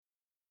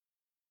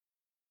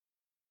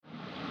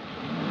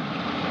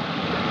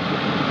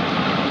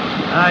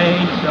I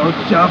ain't so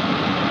tough.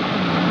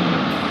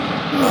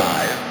 5,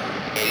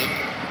 8,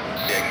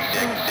 6,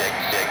 6, 6,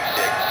 6,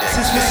 6, 6, This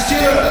is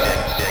Monsieur.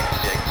 6,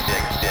 6,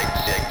 6, 6, 6,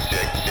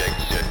 6,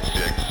 6,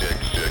 6,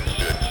 6, 6,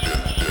 6,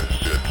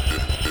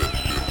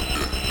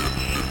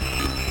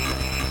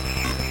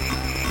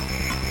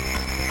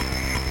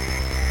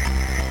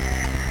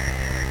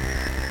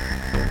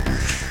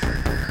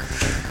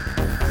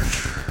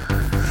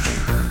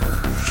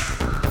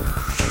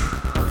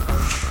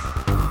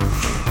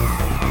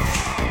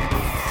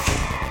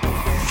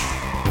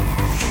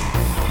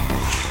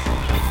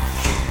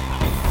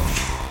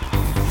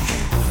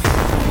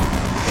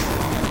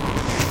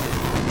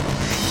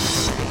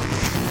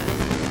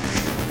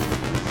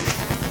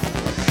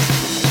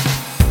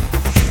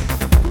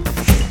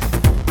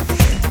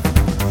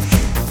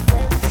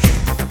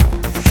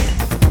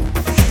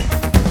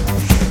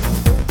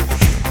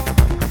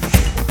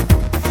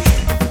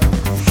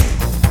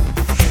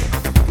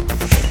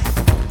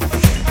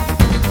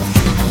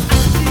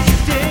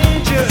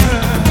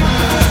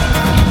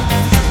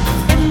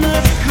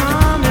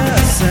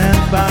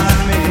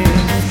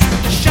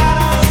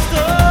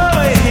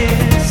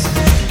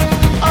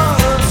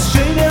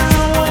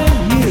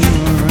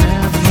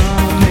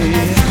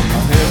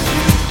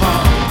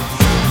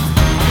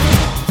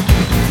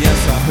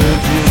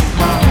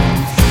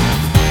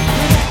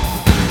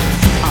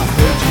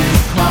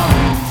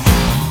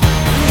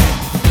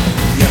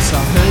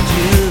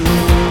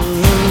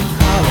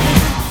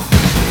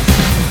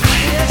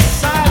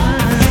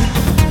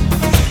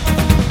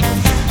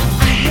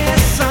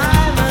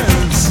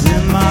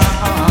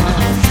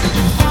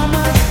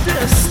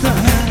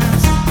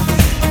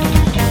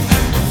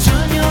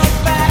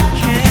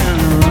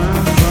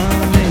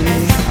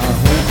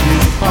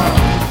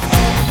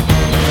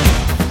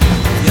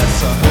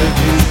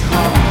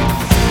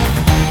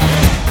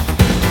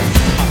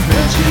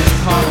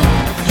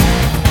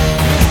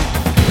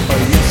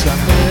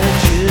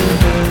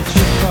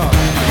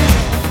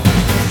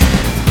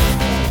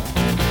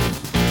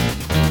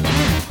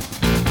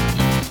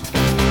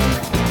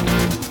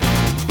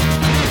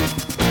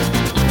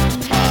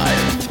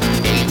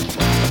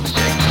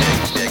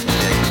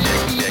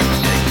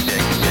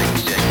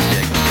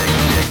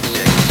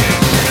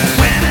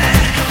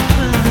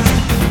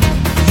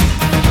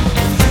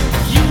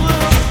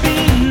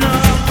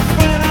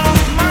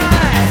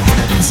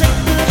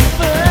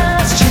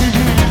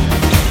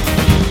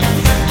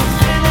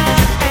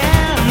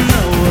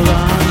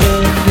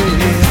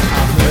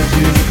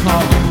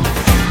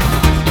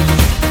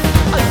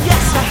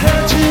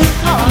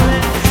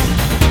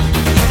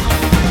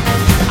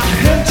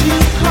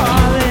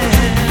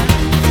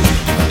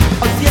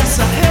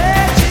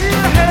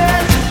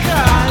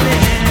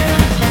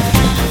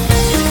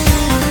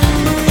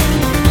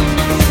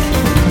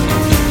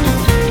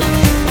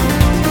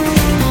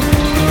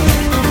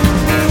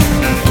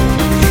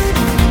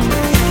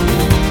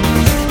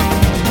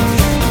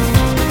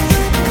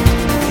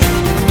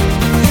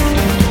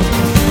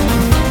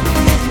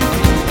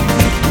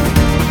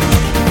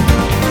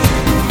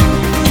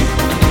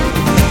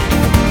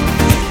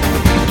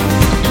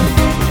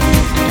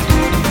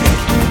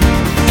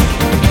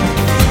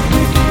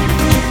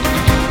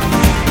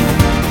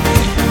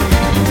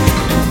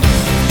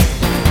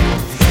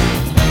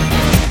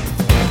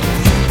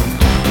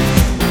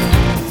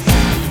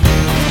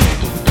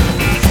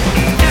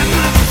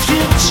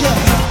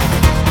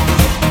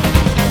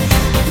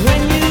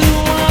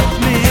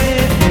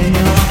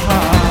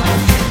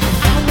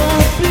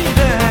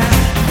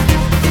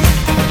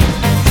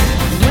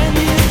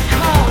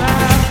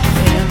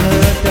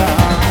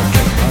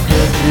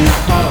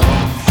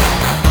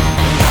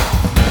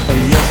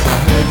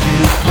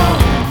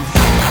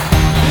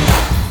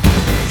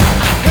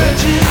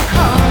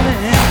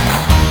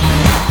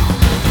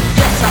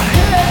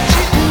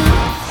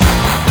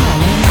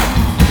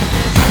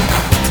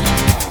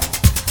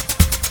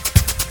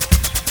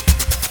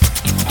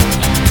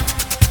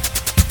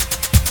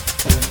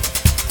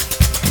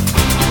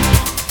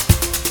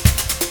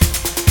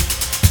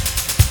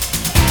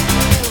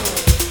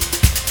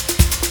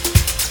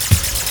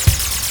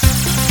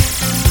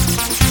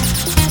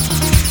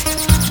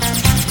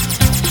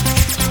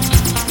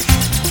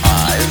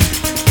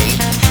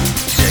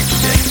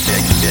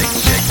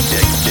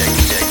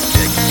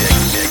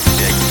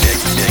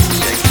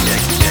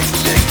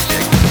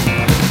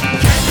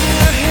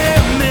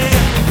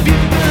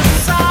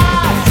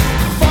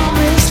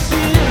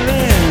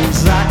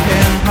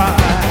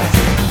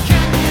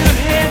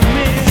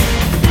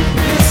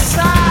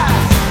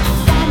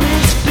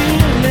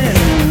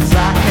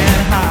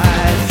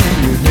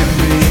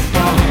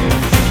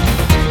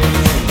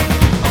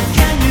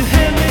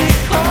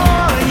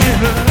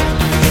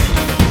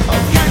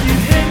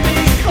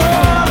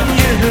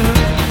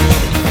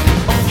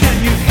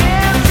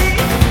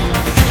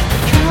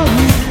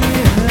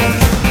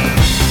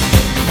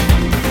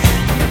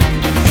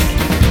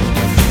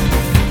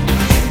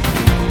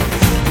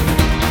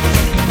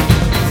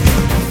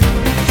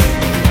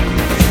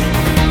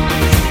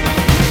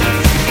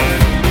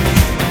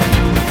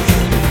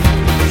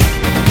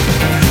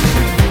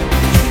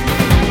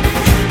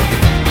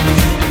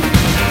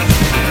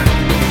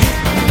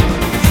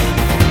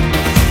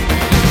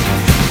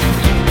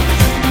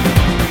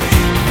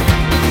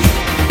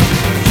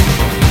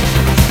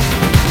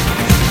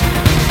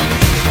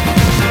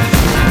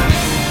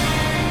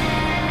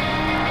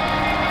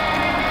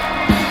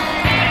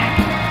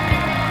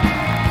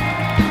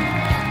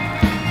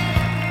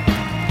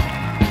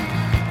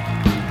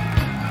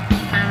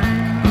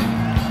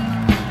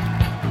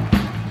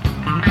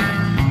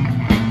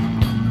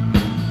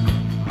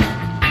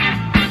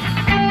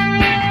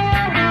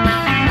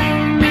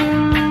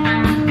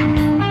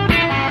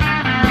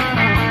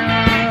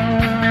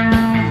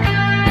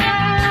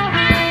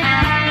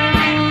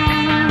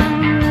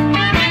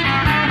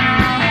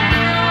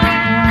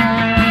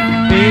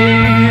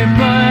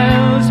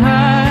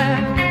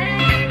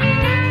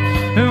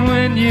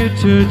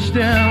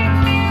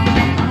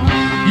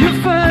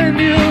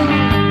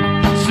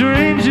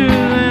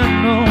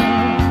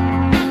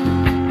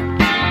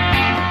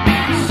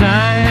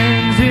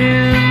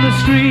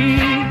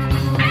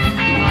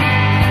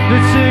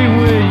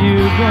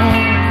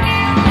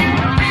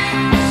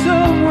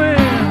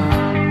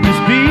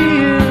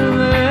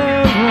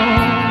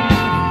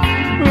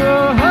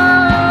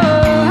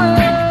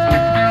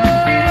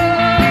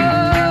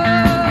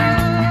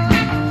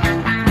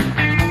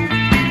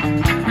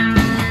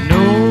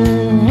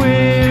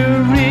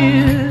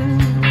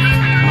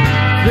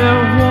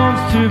 there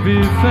wants to be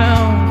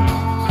found.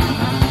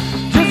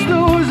 Just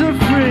those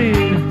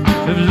afraid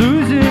of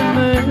losing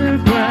their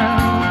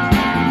ground.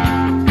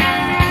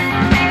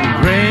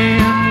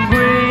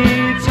 Rain-gray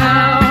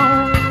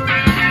town,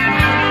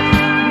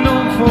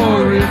 known for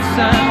its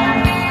sound.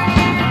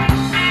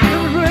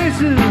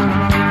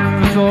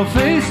 Embraces all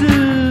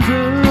faces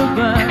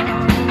abound.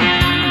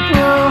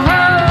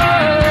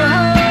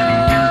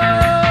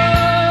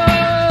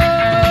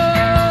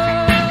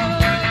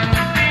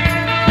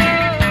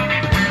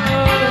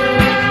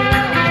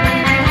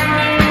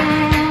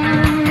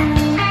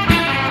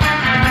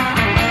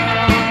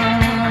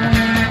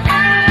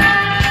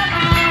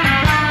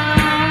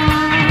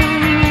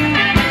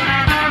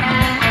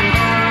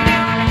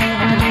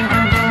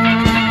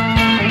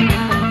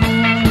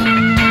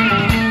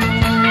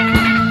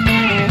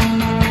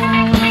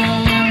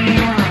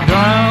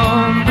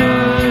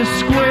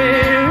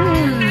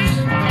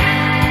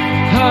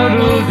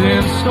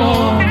 In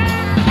storm,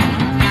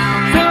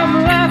 some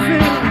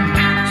laughing,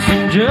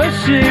 some just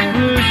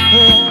shapeless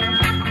form.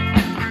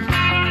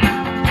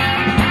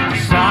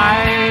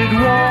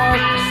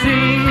 Sidewalk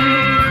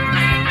scenes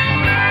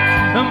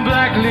and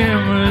black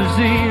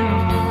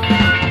limousines,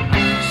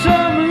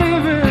 some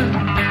living,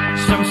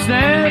 some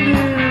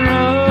standing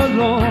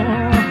alone.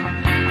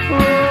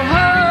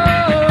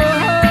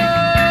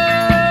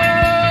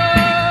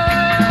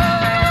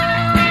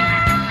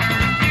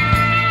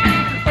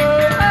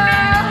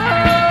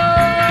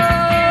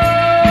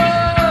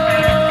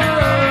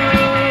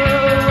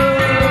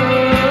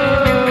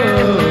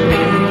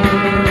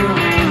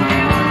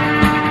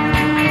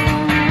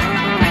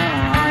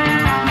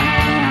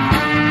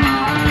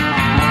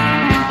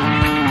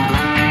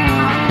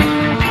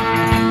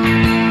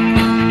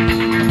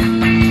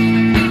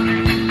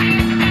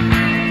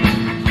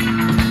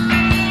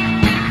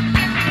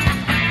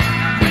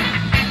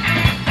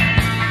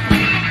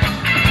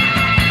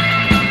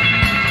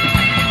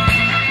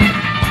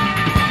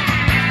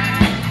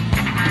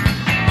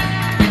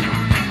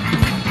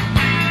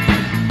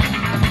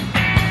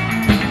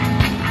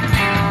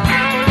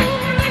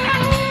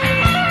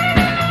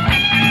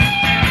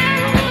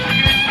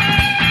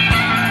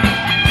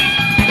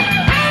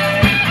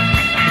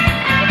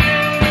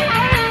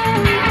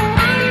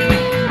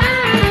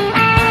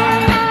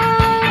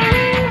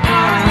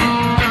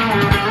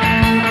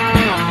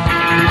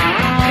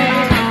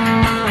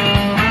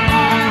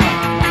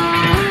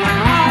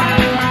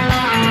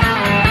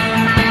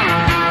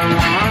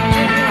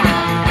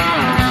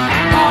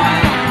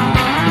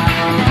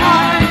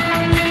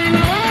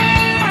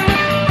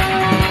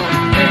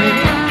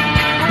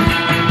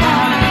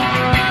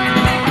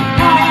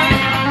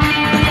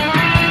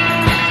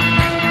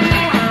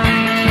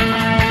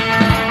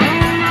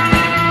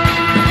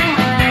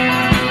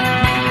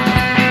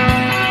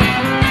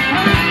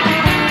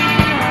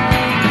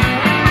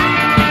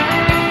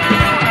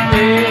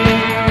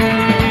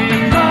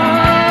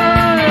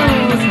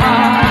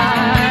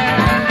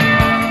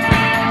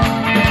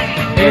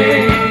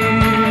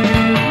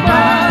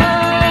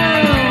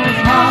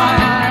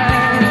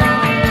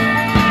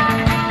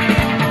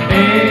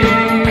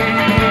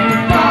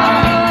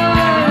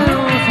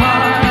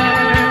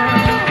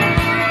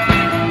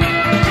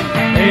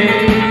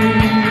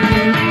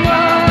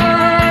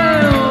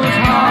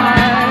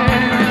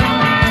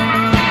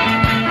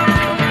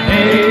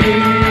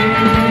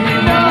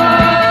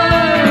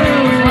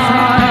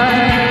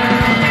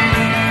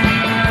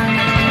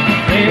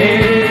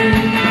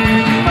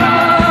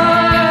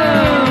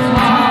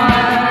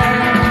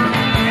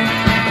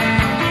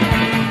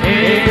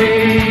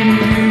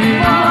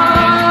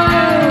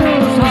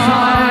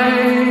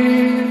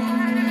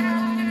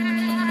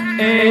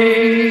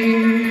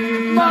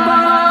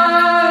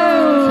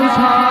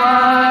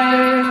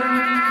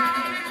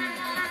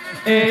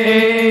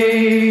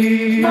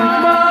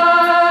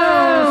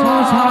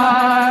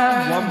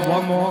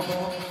 One more.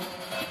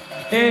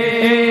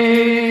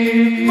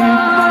 8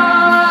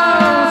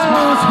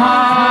 miles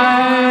high.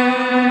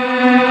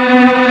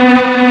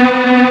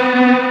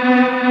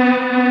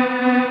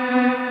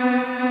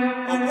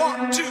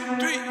 One, two,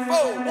 three,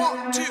 four.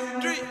 1, 2,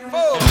 3,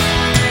 4.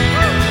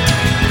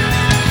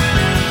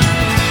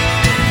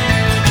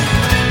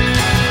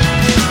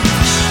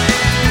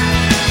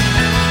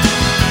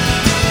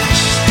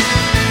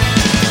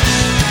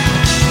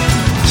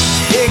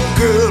 Hey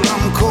girl,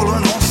 I'm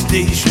calling all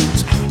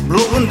stations,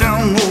 blowing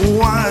down the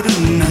wire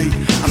tonight.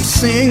 I'm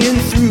singing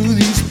through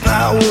these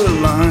power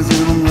lines,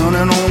 and I'm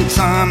running on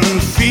time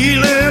and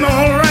feeling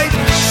alright.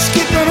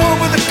 Skipping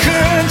over the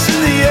currents in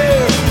the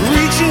air,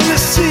 reaching to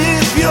see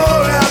if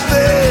you're out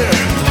there.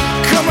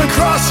 Come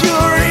across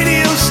your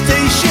radio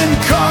station,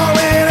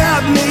 calling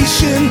out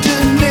nation to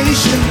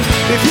nation.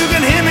 If you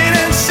can hear me,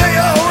 then say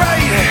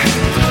alright.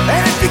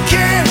 And if you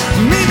can,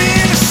 meet me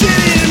in the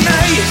city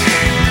tonight.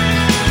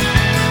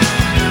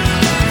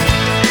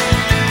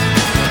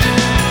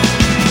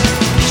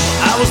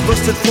 I was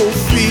busted for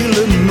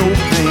feeling no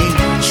pain.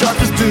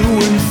 Sharpers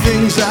doing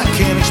things I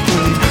can't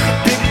explain.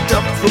 Picked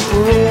up for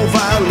parole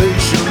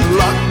violation,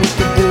 locked with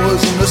the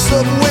boys in the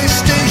subway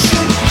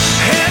station.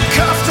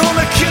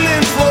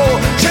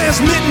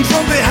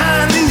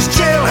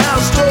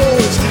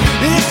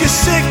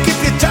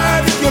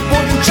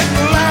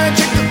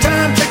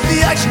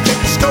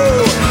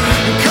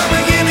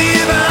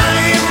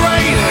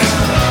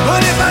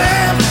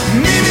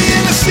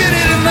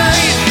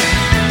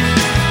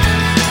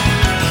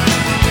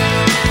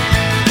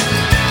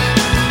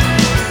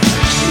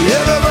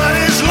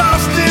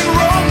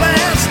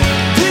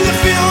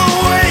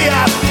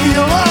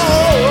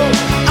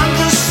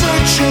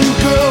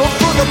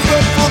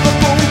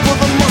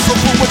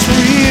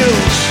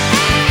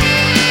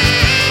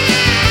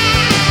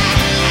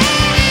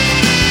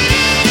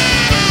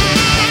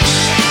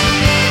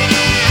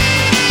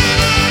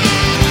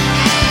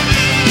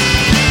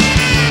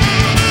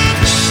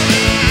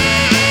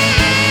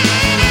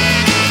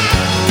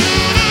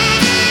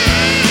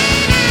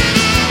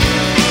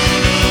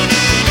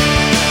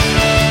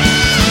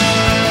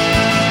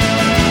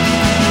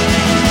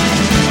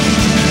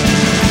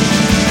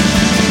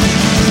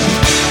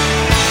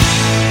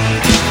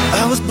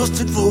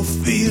 busted for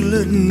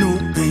feeling no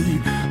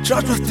pain.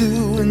 Charged with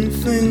doing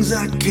things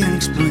I can't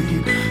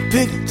explain.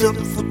 Picked up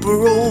for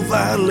parole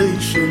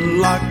violation.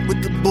 Locked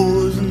with the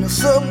boys in the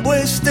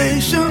subway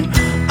station.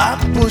 I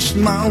pushed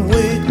my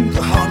way through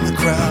the heart of the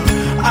crowd.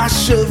 I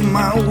shoved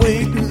my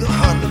way through the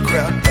heart of the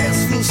crowd.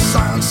 Past the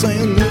sign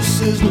saying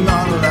this is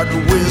not allowed to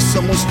wear.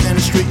 Someone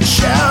standing straight and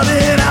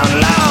shouting out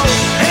loud.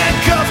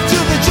 Handcuffed to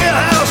the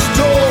jailhouse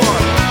door.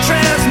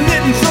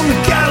 Transmitting from the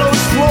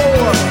gallows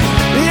floor.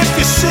 If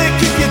you're sick,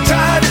 if you're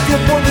tired, if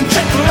you're bored, then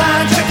check the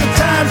line, check the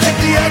time, check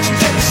the action,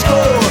 check the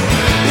score.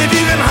 If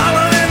you can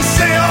holler, then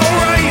say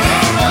alright.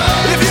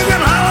 If you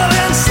can holler,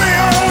 then say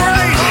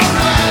alright.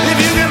 If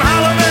you can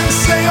holler, then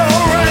say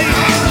alright.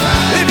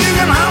 If you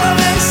can holler,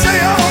 then say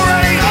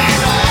alright.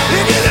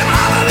 If you can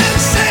holler, then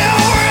say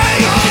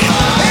alright.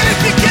 And if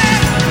you can,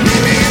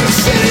 meet me in the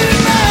city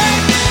tonight.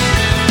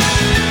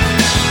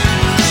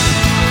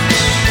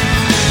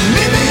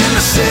 Meet me in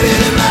the city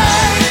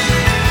tonight.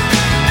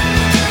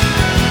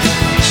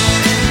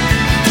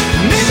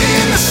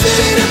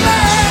 City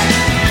tonight,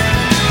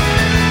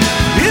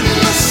 in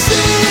the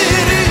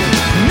city,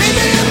 meet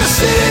me in the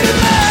city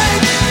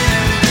tonight,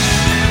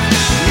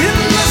 in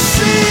the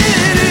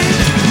city,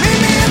 meet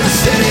me in the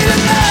city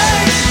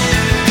tonight,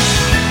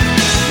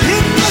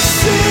 in the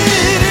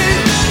city,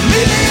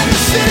 meet me in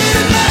the city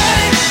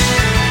tonight,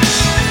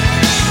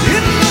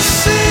 in the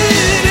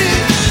city,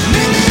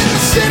 meet me in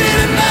the city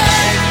tonight.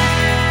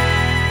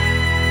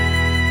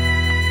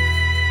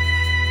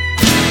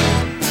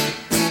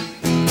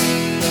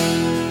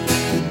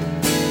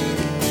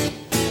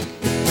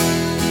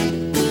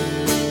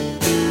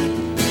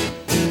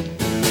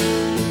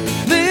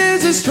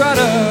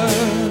 Strutter,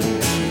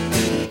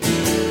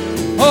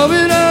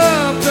 open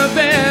up the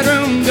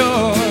bedroom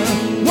door.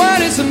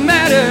 What is the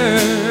matter?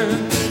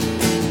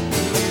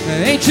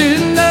 Ain't you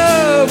in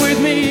love with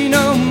me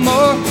no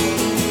more?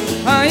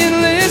 I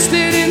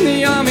enlisted in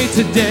the army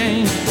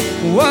today.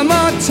 One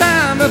more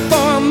time before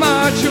I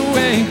march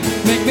away.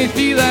 Make me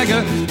feel like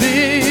a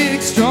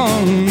big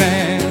strong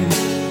man.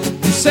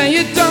 You say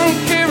you don't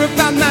care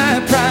about my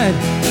pride.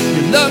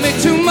 You love me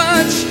too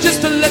much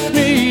just to let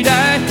me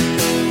die.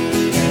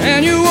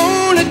 And you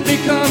won't let me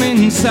come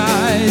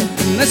inside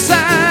unless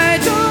I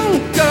don't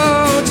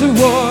go to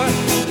war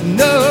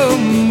no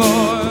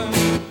more.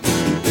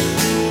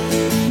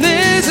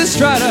 There's a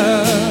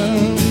Strutter.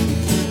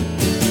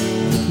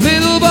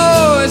 Little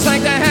boys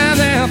like to have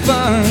their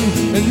fun,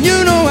 and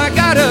you know I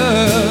gotta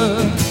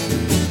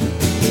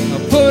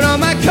put on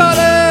my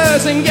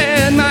colors and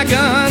get my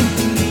gun.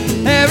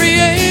 Every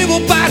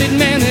able-bodied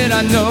man that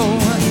I know,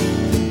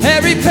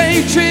 every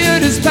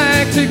patriot is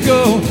back to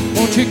go.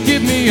 Won't you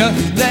give me a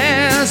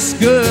last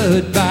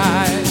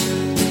goodbye?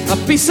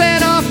 I'll be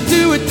sent off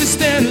to a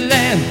distant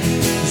land,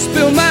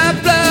 spill my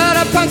blood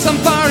upon some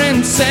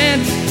foreign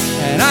sand,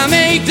 and I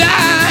may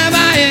die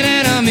by an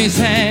enemy's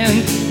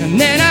hand. And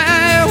then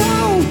I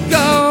won't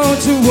go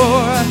to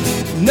war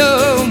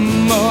no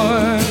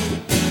more.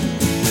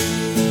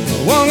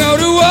 I won't go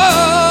to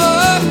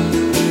war,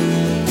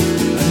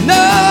 no.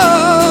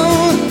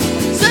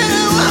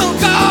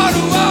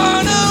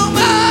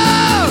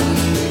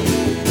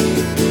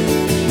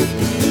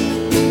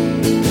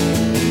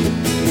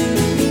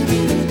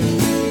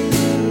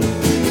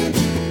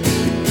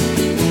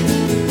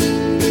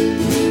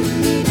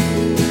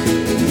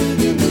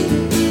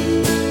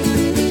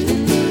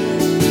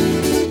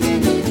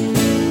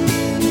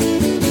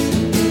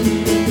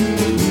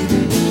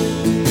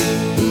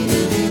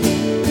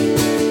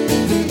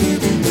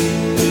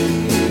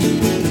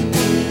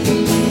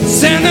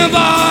 Send the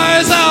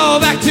boys all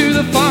back to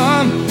the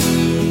farm.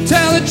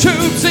 Tell the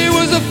troops it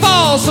was a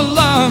false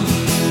alarm.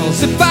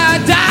 'Cause if I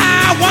die,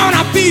 I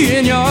wanna be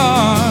in your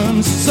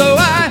arms. So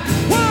I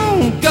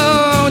won't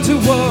go to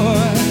war.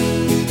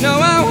 No,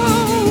 I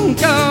won't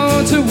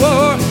go to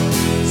war.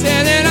 Say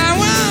that I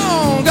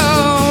won't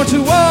go to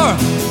war.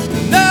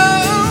 No,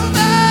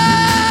 no.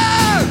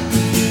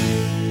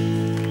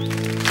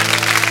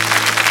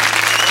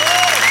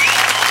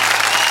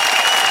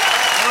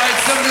 All right,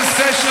 something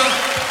special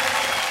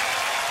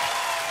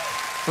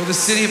for the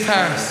city of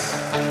Paris.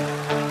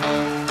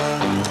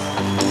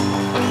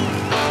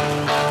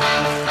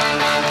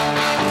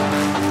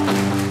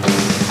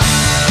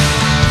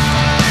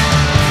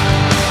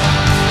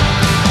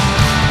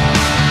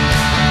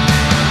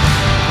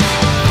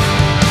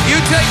 You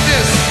take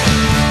this.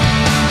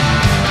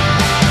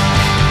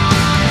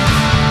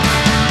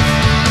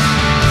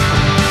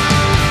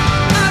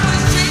 I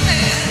was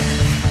dreaming,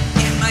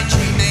 in my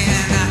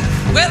dreaming,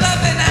 with a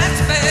big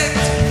aspect,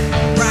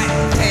 bright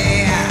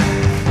hair.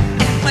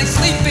 In my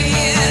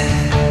sleeping,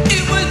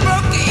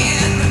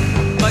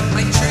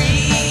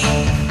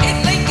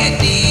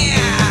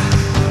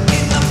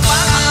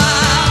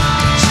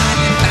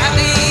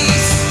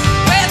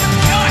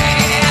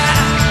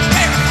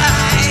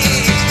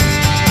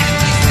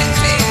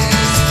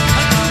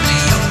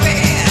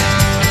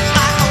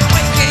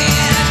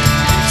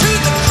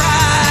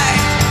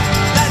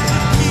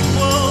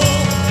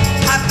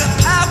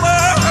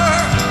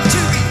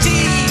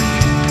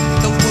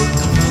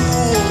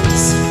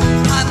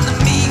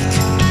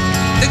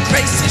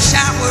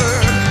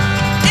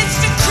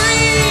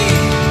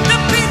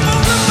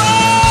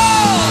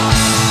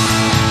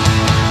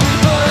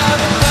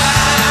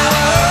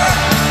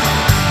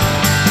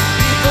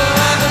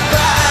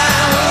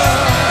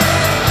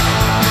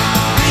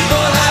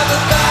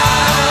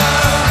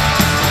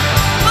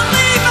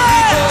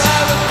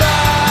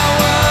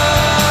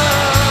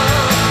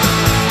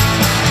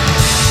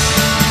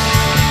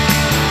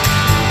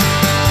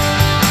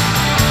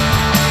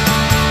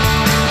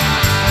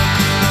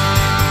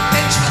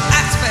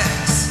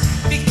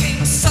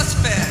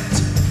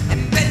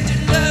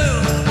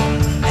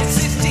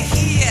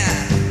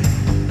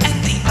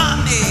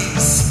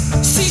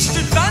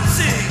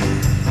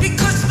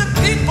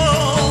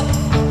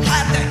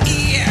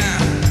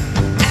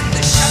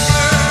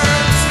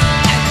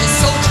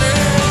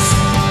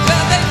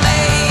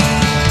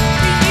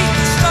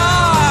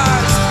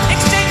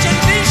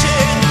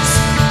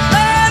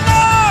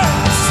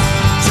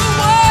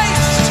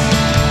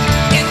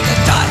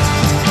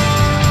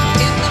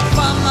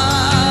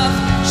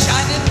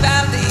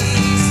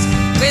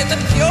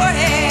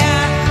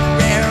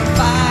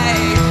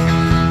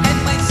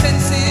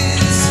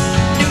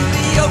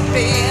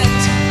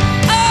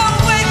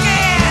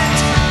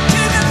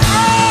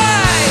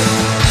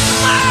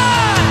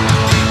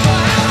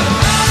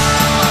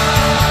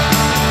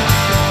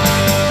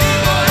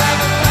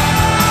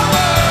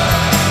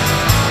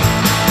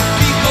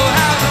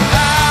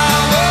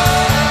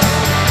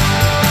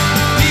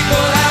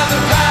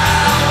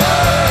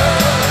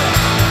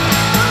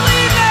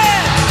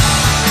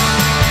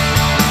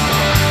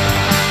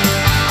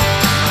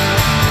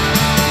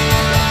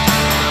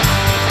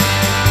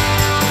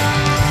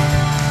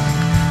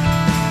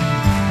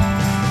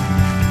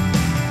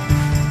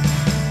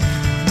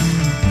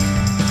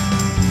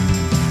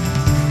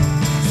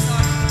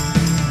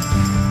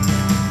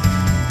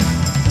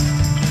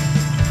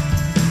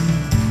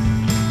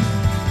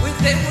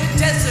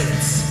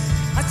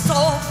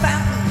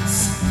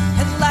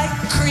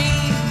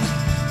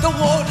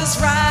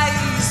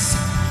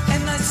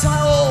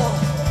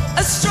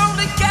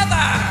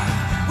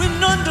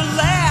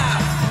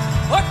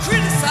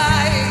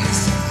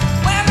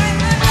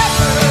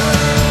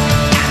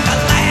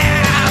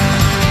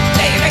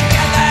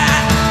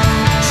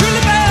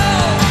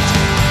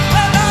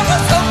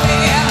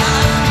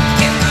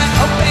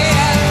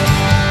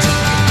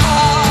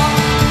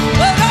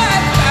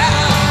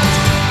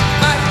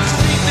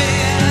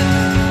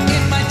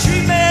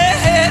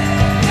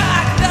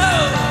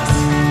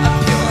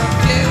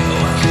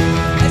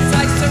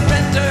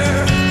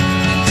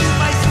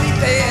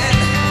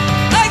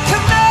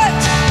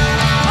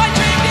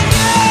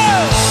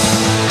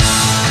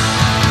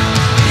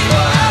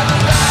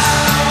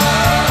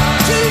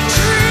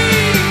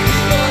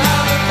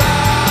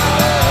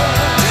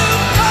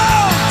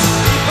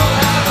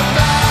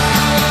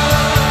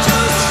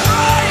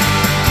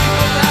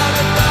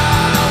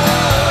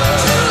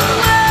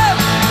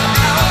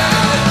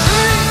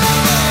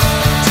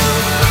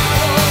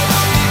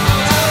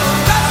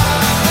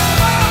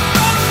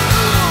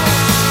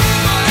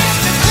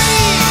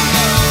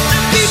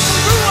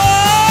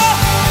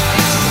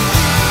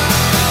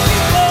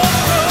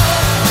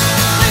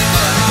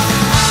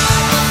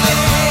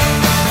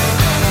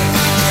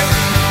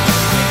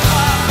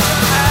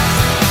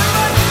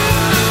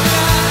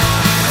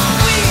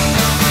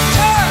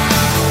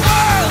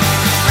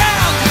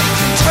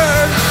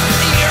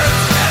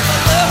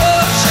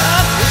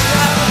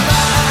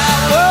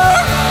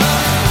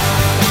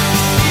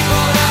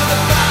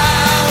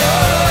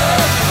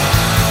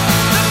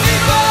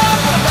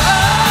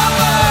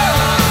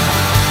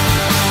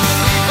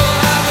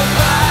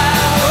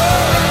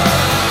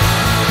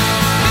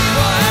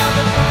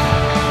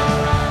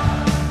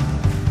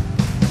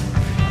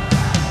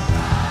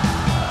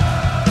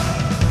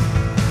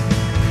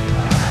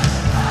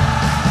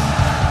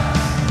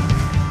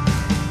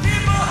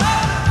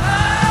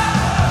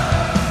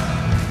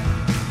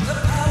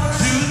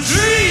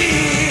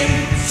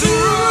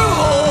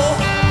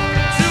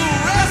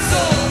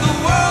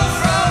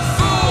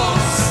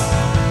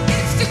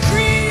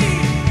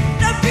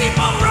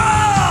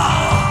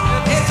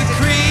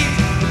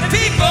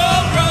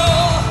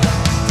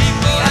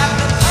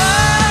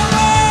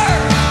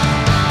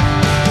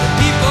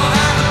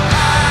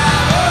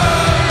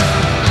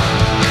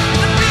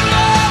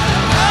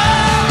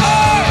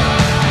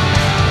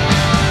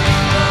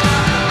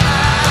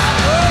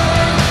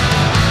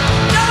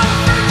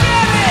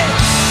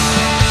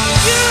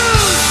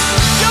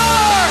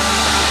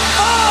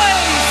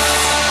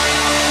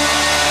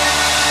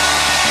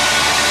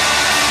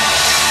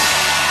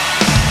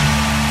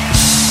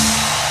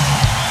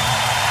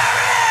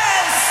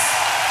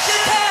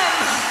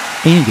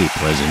 And a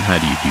pleasant how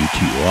do you do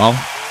to you all.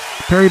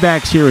 Perry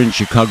Bax here in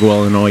Chicago,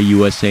 Illinois,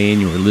 USA, and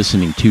you are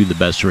listening to the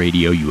best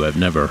radio you have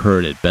never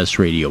heard at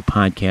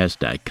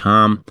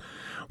bestradiopodcast.com,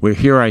 where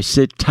here I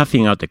sit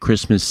toughing out the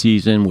Christmas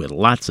season with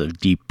lots of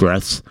deep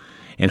breaths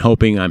and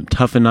hoping I'm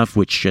tough enough,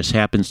 which just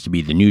happens to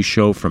be the new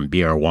show from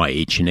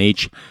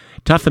BRYH&H,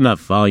 Tough Enough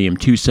Volume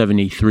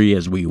 273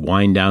 as we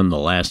wind down the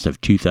last of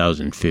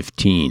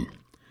 2015.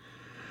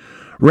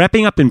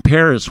 Wrapping up in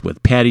Paris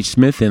with Patti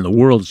Smith and the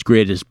world's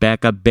greatest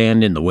backup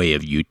band in the way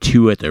of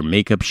U2 at their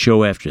makeup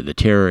show after the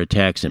terror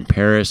attacks in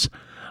Paris,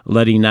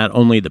 letting not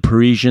only the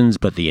Parisians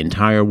but the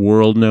entire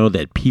world know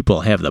that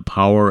people have the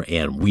power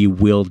and we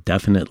will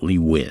definitely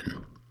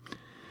win.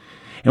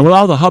 And with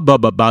all the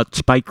hubbub about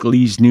Spike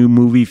Lee's new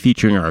movie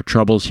featuring our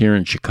troubles here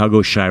in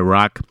Chicago,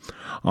 Chirac,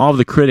 all of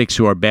the critics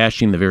who are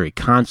bashing the very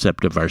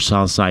concept of our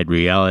Southside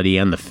reality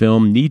and the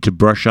film need to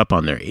brush up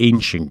on their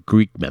ancient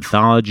Greek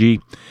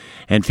mythology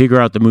and figure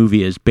out the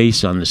movie is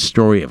based on the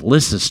story of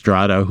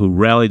Lysistrata, who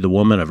rallied the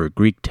women of her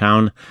Greek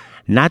town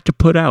not to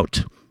put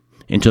out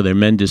until their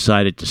men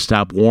decided to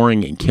stop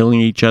warring and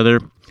killing each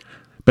other.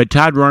 But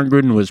Todd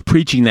Rundgren was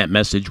preaching that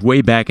message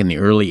way back in the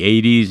early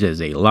 80s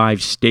as a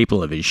live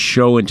staple of his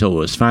show until it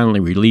was finally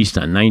released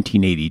on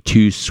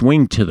 1982's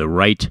Swing to the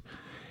Right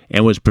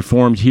and was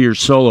performed here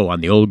solo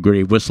on the Old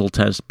Grey Whistle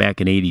Test back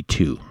in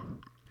 82.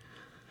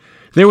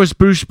 There was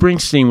Bruce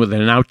Springsteen with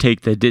an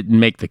outtake that didn't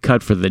make the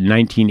cut for the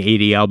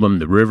 1980 album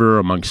The River,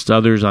 amongst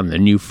others on the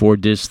new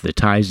 4-disc The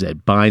Ties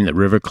That Bind the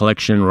River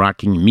collection,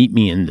 rocking Meet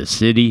Me in the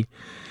City,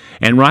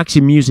 and Roxy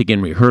Music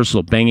in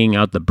rehearsal banging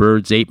out the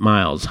Byrds 8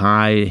 Miles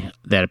High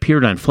that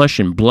appeared on Flesh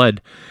and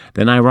Blood,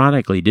 then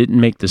ironically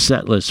didn't make the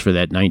set list for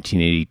that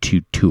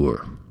 1982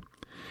 tour.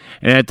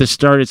 And at the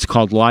start, it's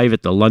called Live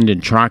at the London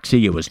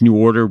Troxy. It was New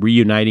Order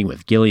reuniting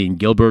with Gillian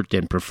Gilbert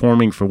and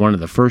performing for one of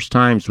the first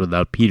times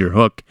without Peter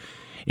Hook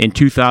in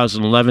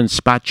 2011,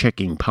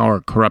 spot-checking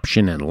Power,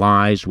 Corruption, and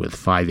Lies with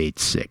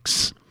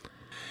 586.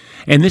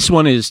 And this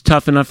one is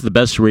Tough Enough, the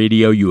best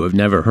radio you have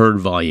never heard,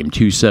 Volume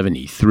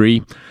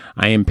 273.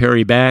 I am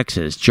Perry Bax,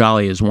 as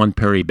jolly as one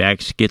Perry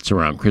Bax gets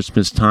around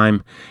Christmas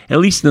time, at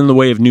least in the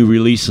way of new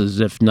releases,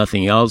 if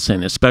nothing else,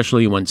 and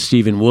especially when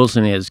Steven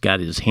Wilson has got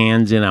his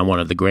hands in on one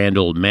of the grand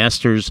old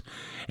masters,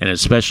 and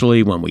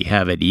especially when we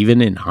have it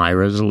even in high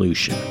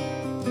resolution.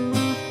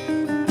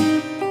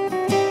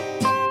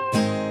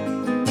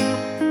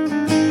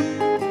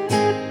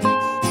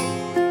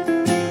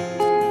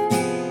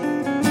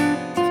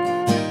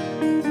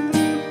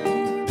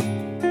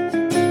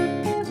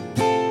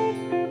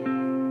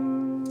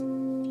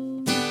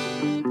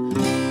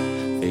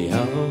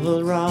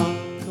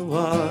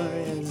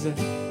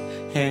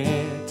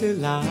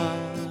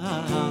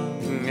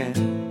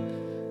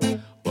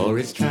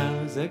 His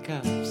trouser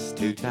cuffs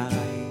too tight,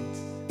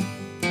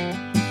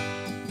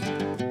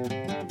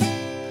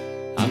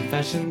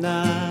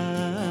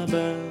 unfashionable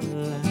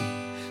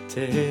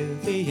till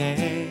the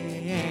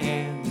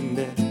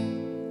end,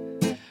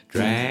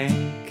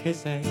 drank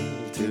his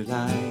ale too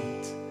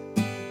light.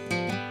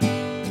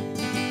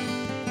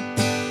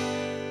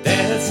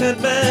 Desert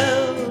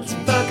bells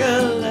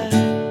buckle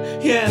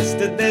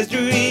yesterday's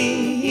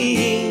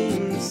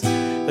dreams,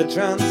 the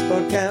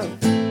transport cab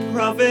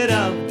prophet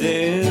of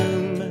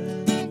doom,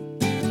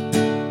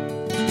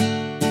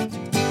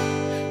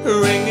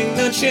 ringing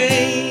no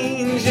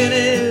change in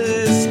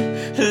his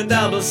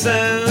double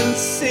sound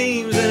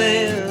seams in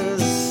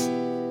his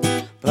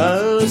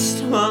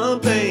post-war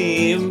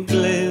babe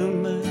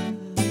gloom.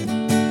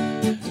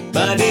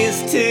 But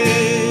he's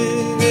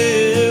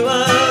too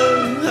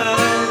old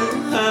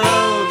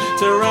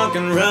to rock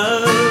and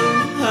roll,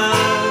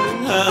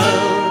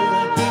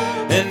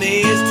 and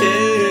he's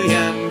too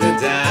young to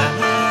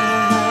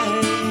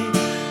die.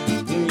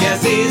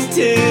 Yes, he's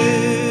too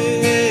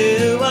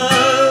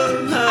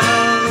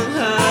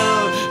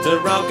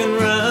rock and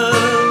roll,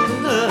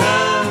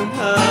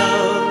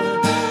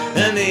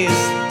 and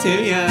he's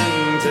too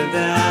young to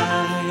die.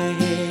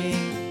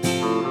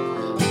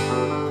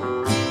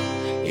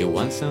 He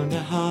once owned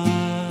a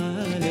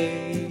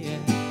Harley,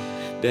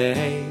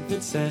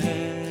 David said,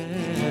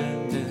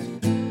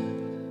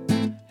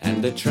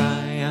 and a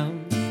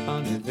Triumph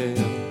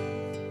Bonneville.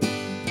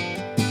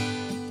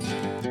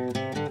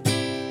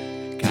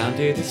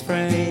 Counted his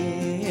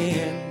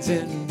friends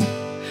in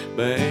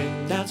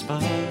burned out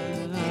Spartans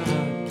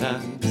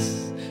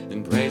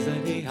and praise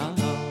that he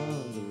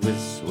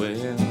always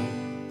will.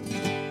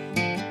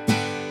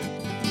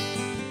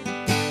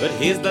 But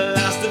he's the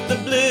last of the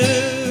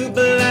blue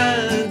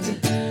blood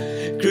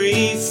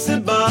greasy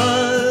boys,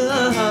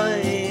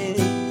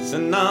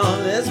 and all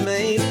his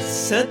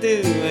mates are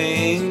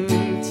doing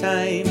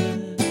time.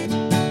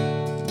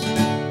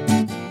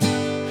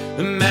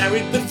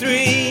 Married with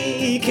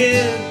 3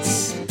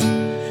 kids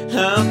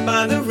up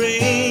by the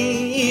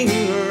ring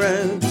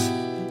road,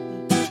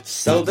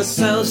 sold the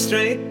soul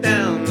straight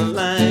down the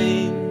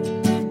line.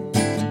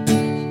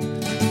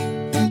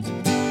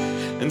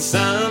 And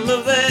some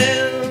of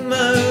them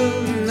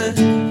own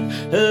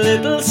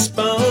little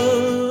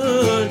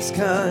sports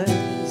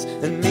cars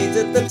and meet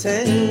at the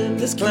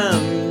bartender's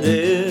clown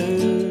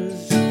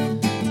blues.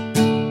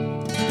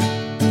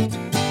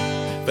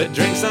 For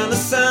drinks on a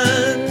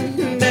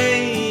Sunday,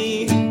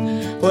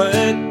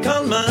 work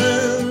on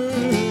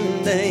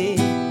Monday,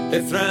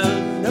 they've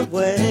thrown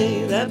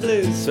away their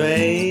blue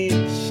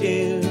suede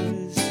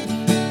shoes.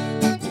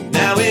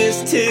 Now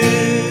it's 2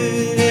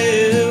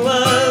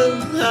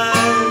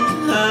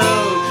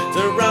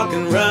 to rock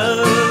and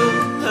roll,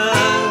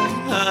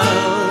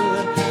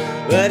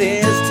 but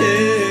he's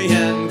too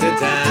young to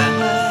die.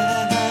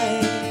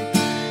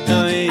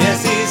 Oh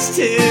yes, he's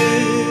too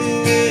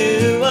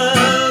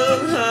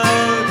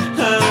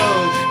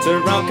to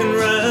rock and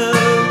roll,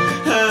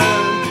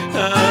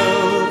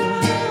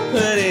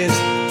 but he's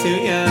too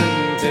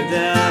young to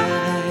die.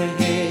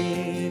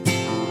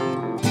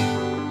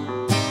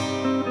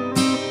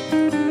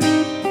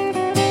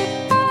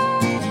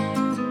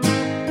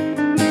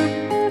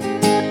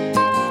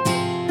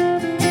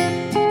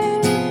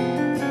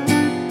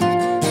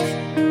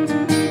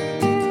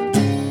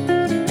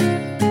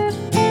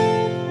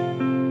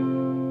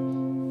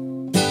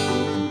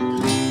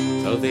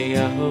 So the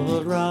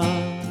old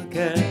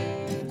rocker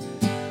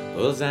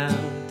pulls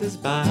out his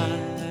bike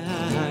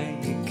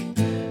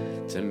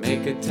to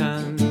make a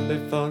turn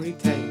before he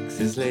takes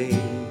his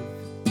leave.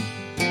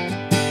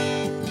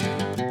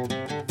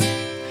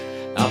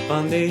 Up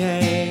on the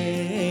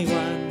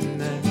A1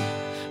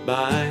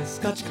 by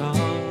Scotch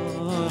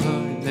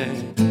Corner,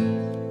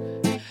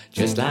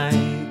 just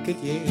like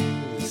it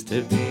used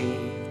to be.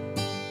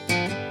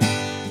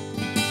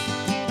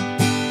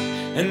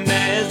 And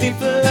as he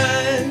flies,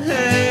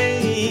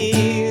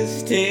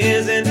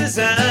 tears in his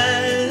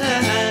eyes,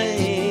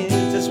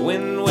 as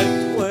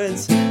wind-whipped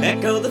words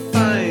echo the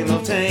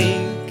final take.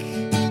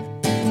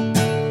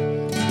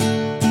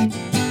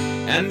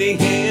 And he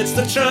hits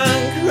the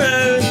trunk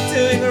road,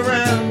 doing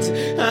around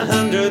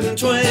 120,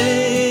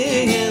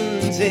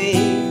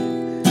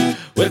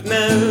 with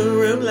no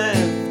room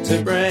left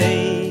to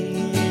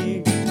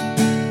break.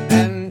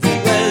 And he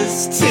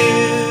was too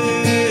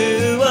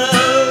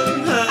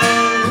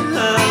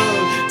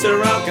to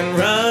rock and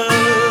roll,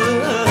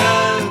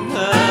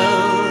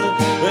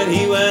 but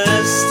he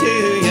was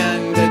too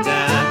young to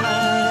die.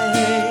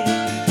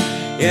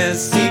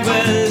 Yes, he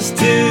was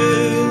too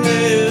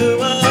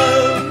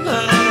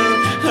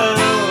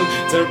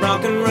to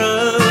rock and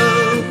roll,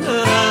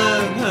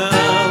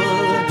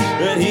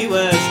 but he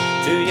was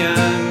too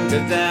young to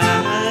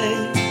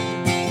die.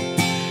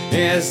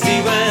 Yes,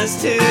 he was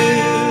too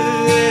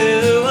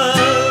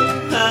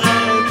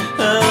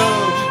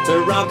to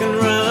rock and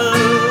roll,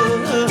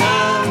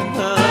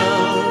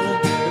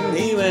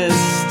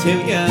 too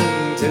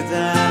young to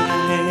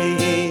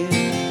die.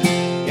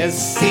 Yes,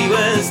 he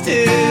was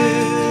too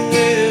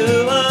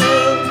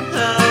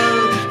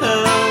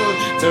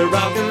to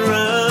rock and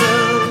roll,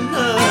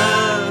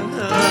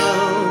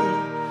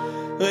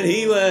 but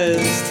he was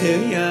too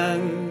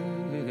young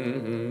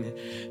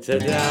to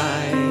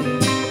die.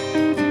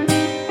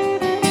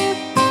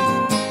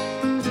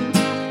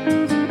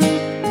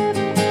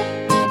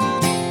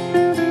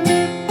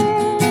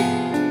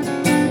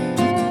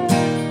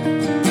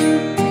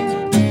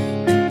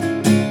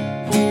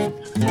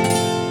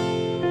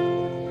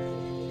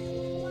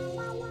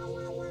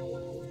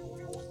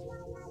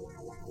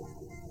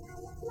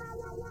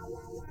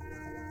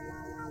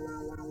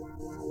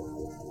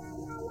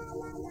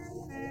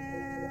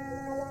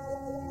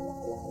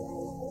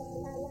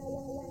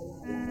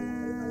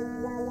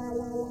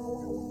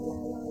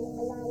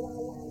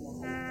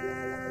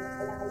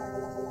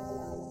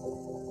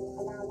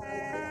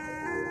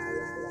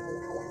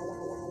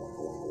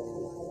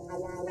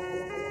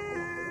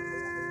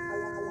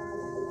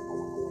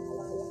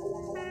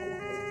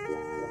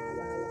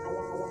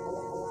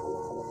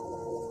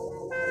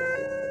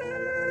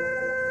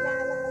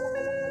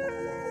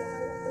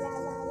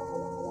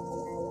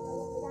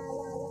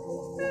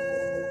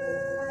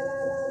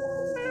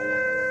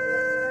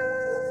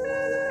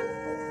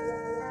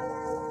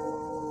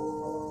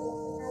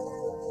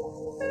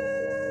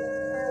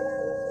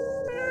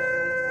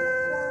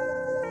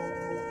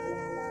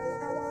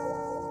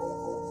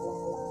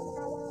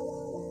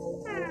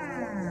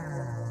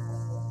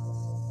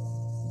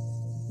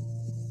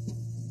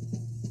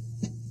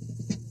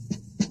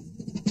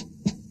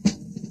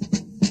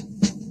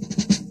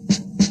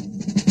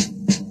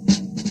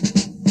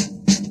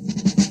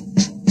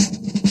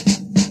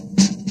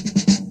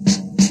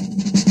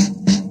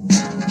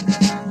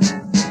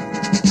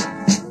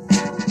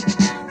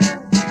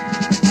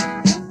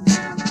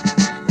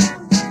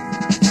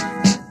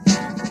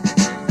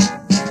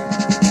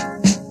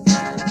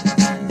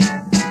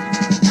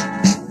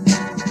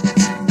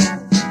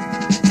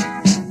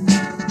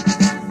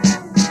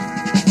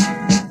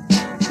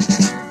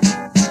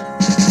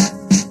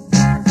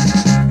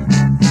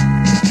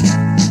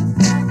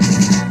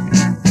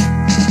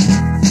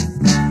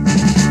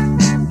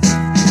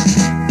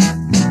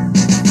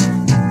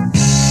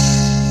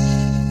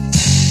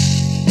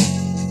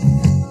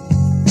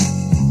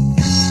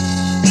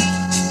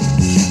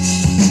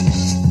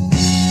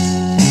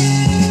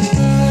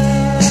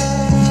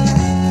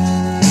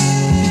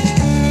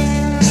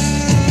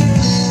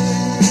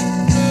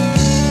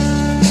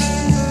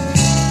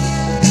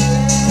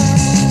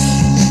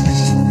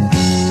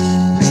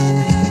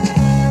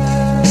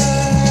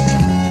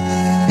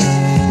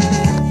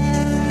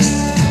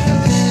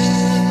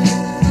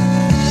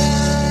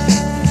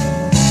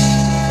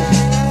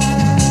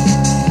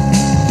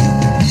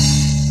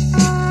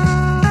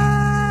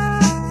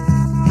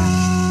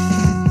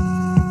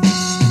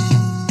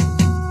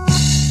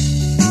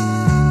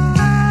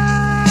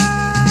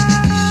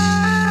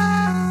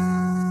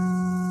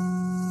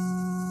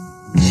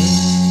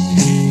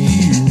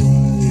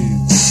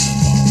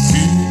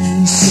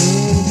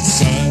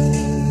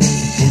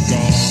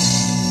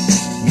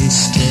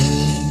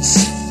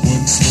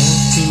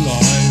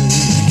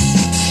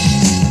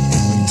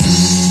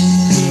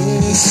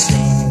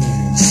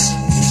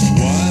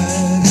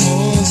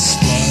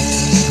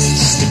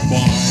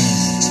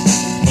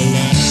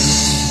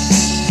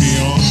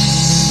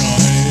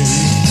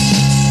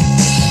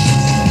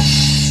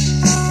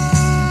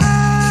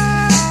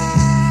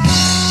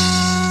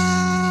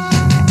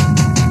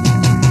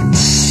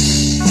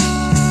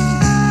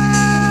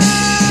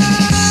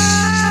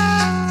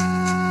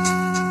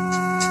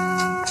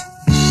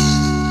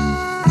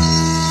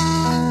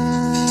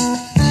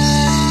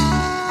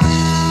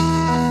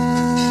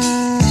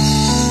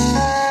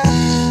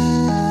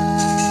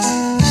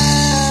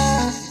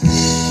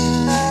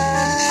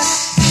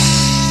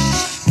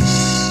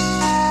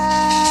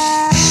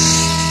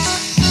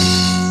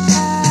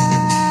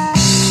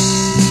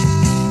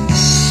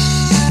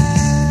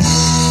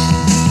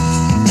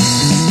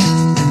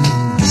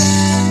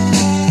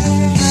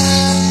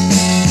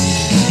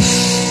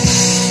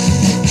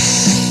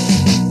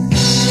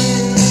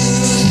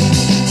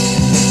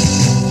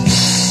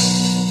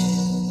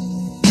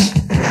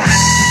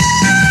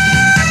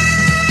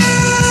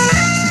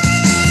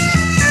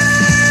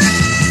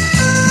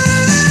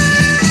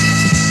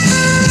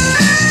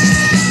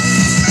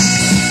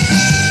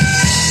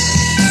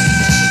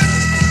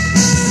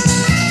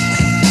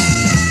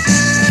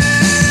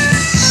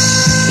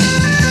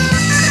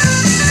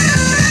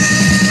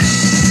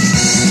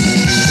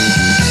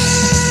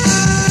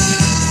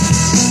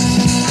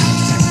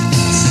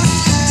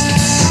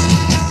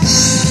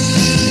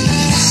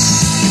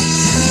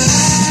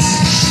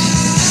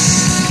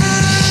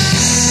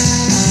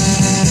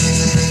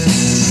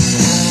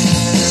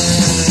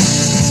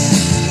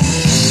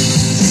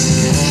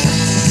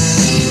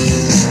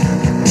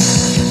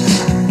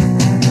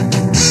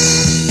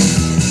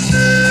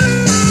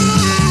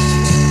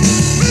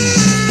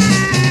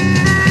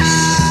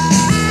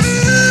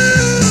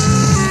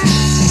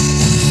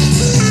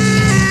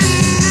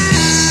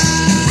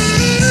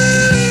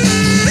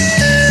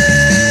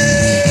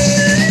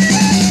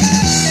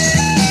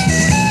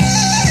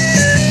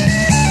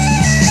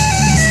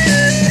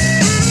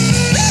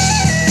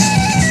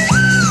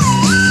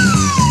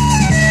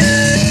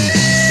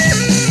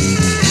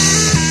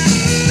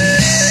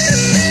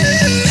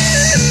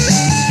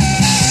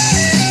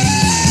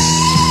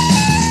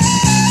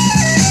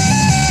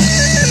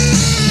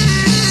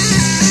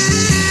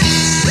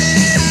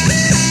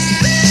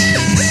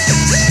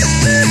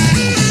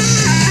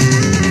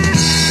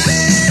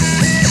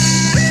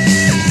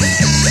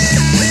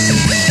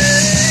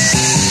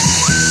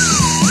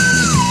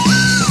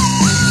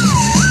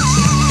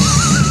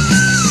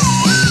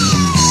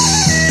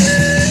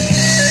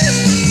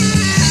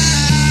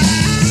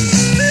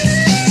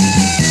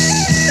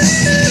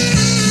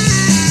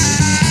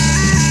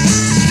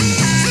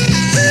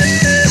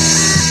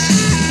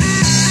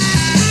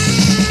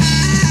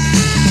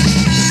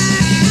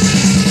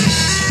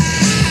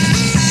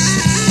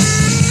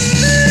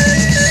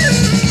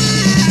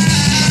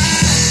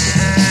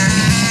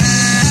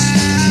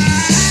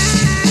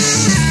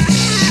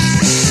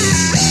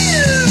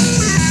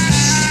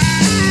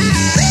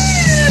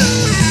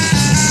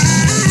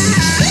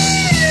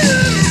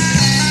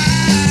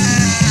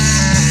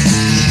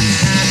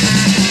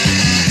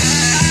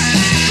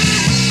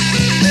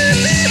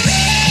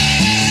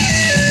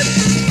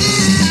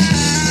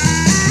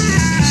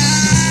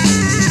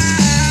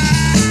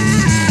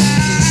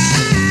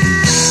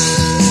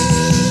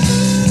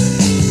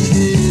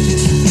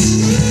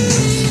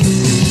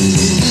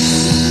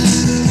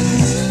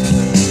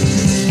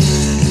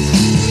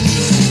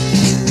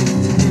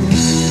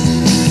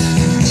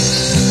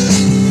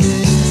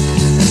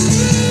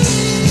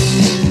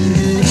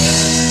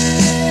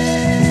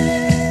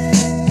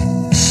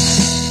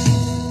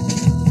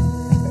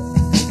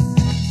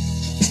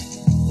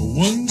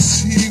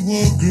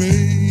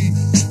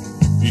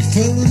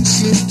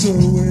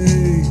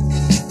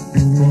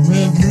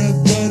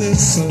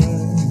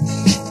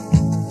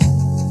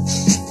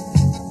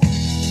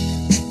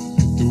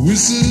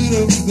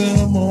 wizard of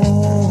them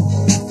all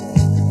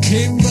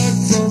came back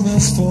from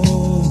his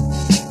fall,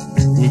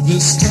 with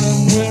this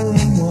time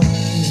wearing white.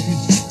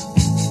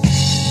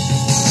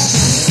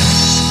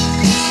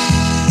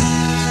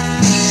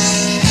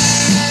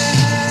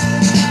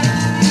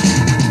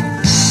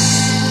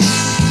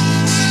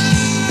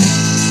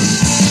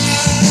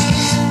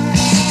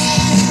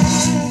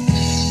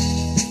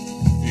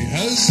 He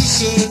has a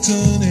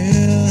certain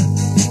air,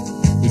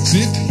 as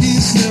if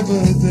he's never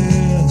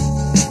there,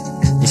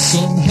 but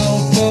somehow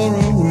far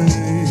away.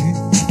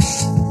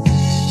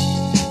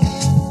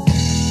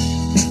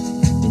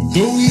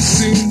 Though he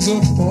seems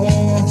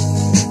afar,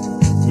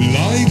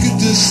 like a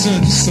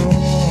distant star,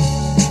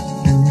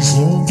 his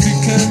warmth he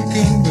can't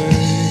convey.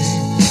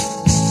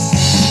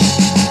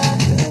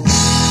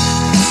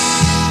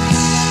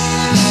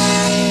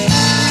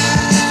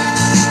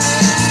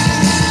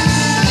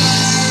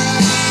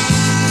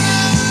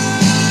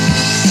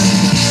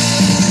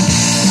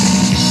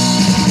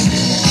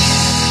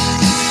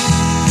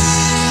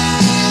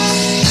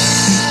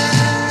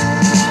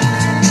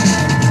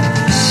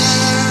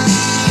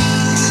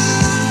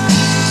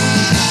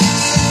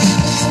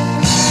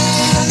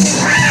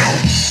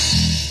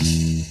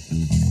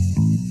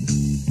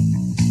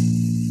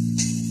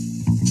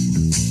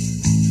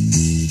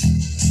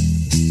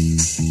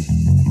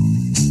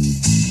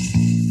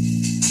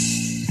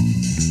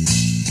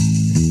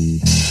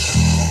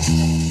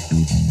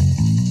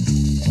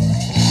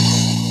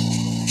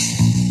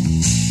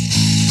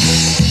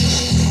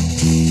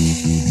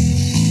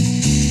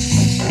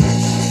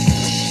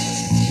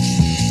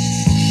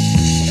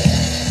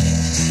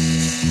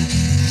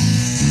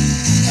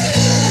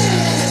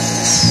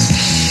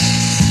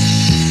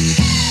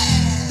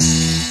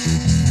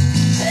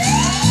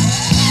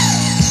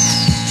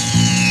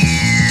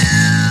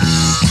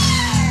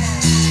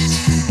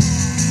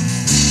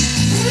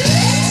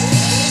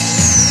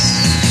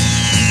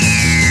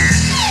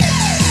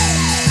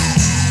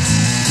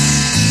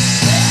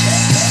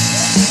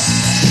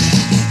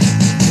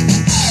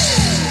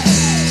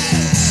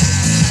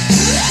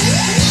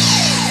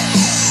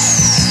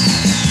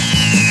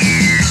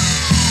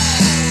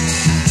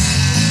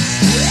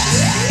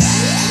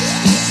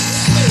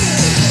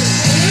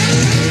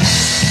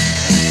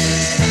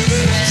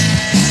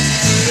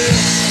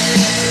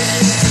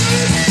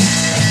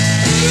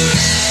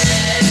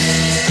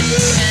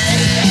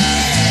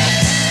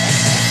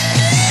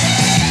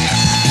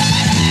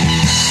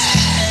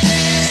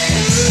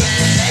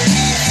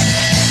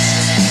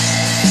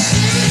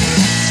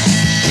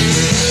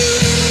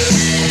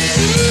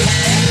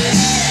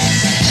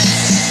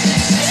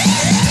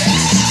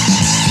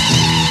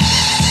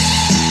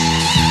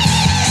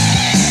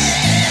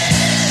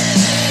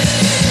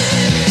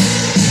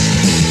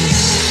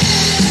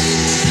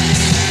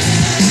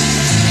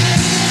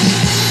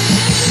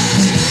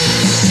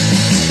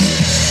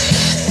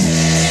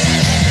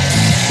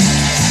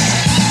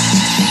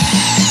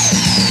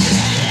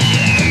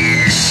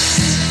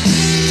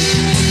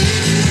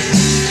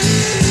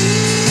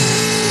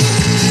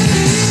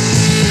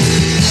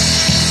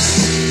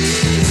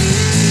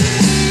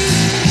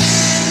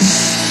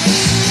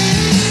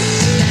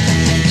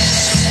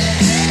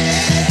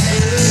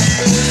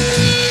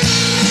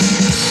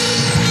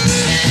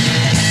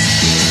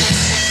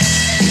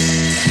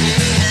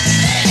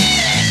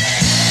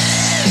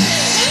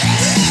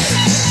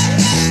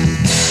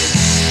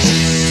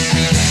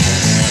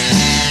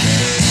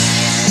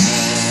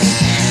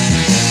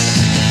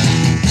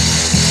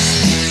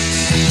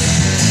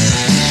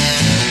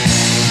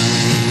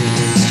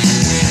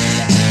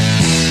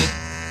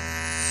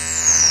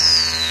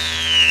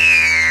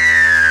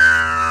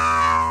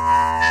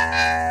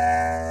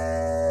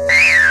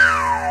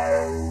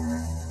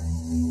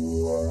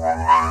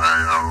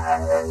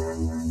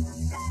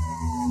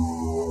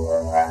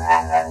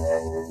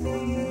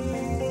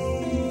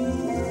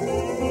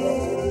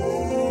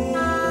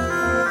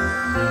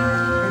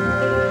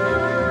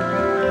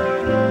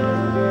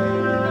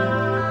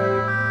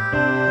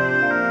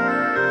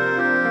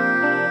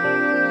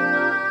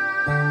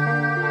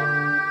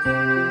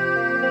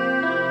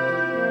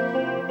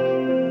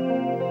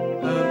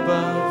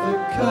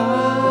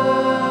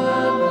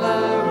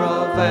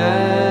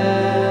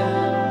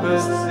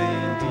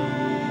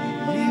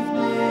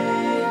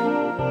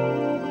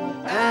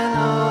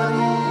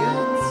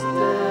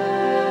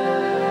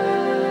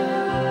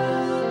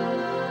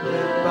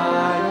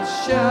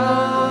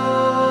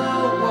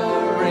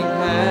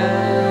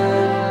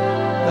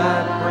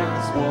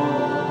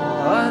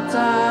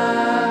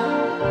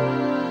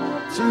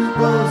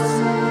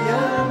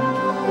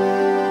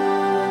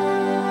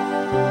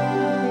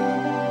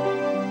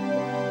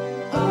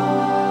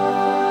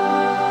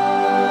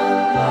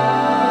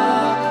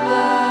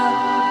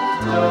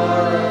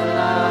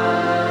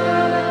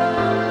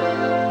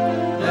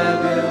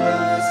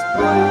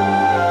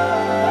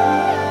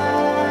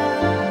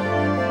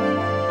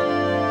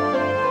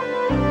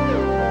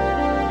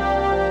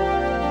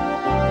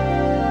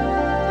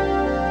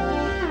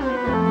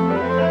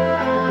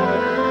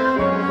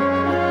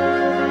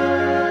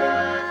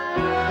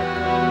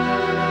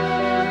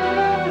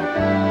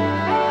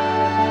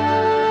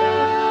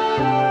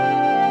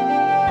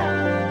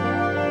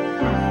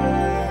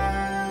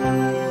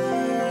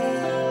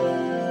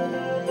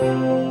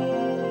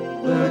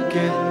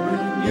 get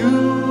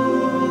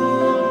renewed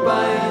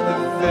by the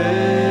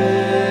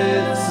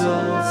vessels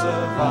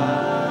of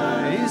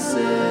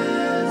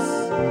Isis.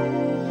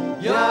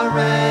 You're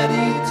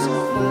ready to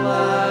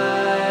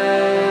fly,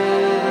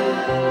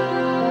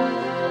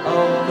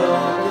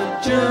 although the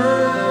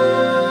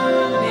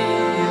journey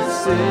is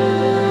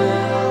still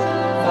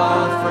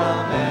far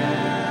from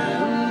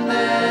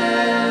ending.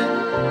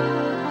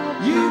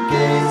 You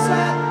gaze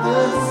at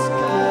the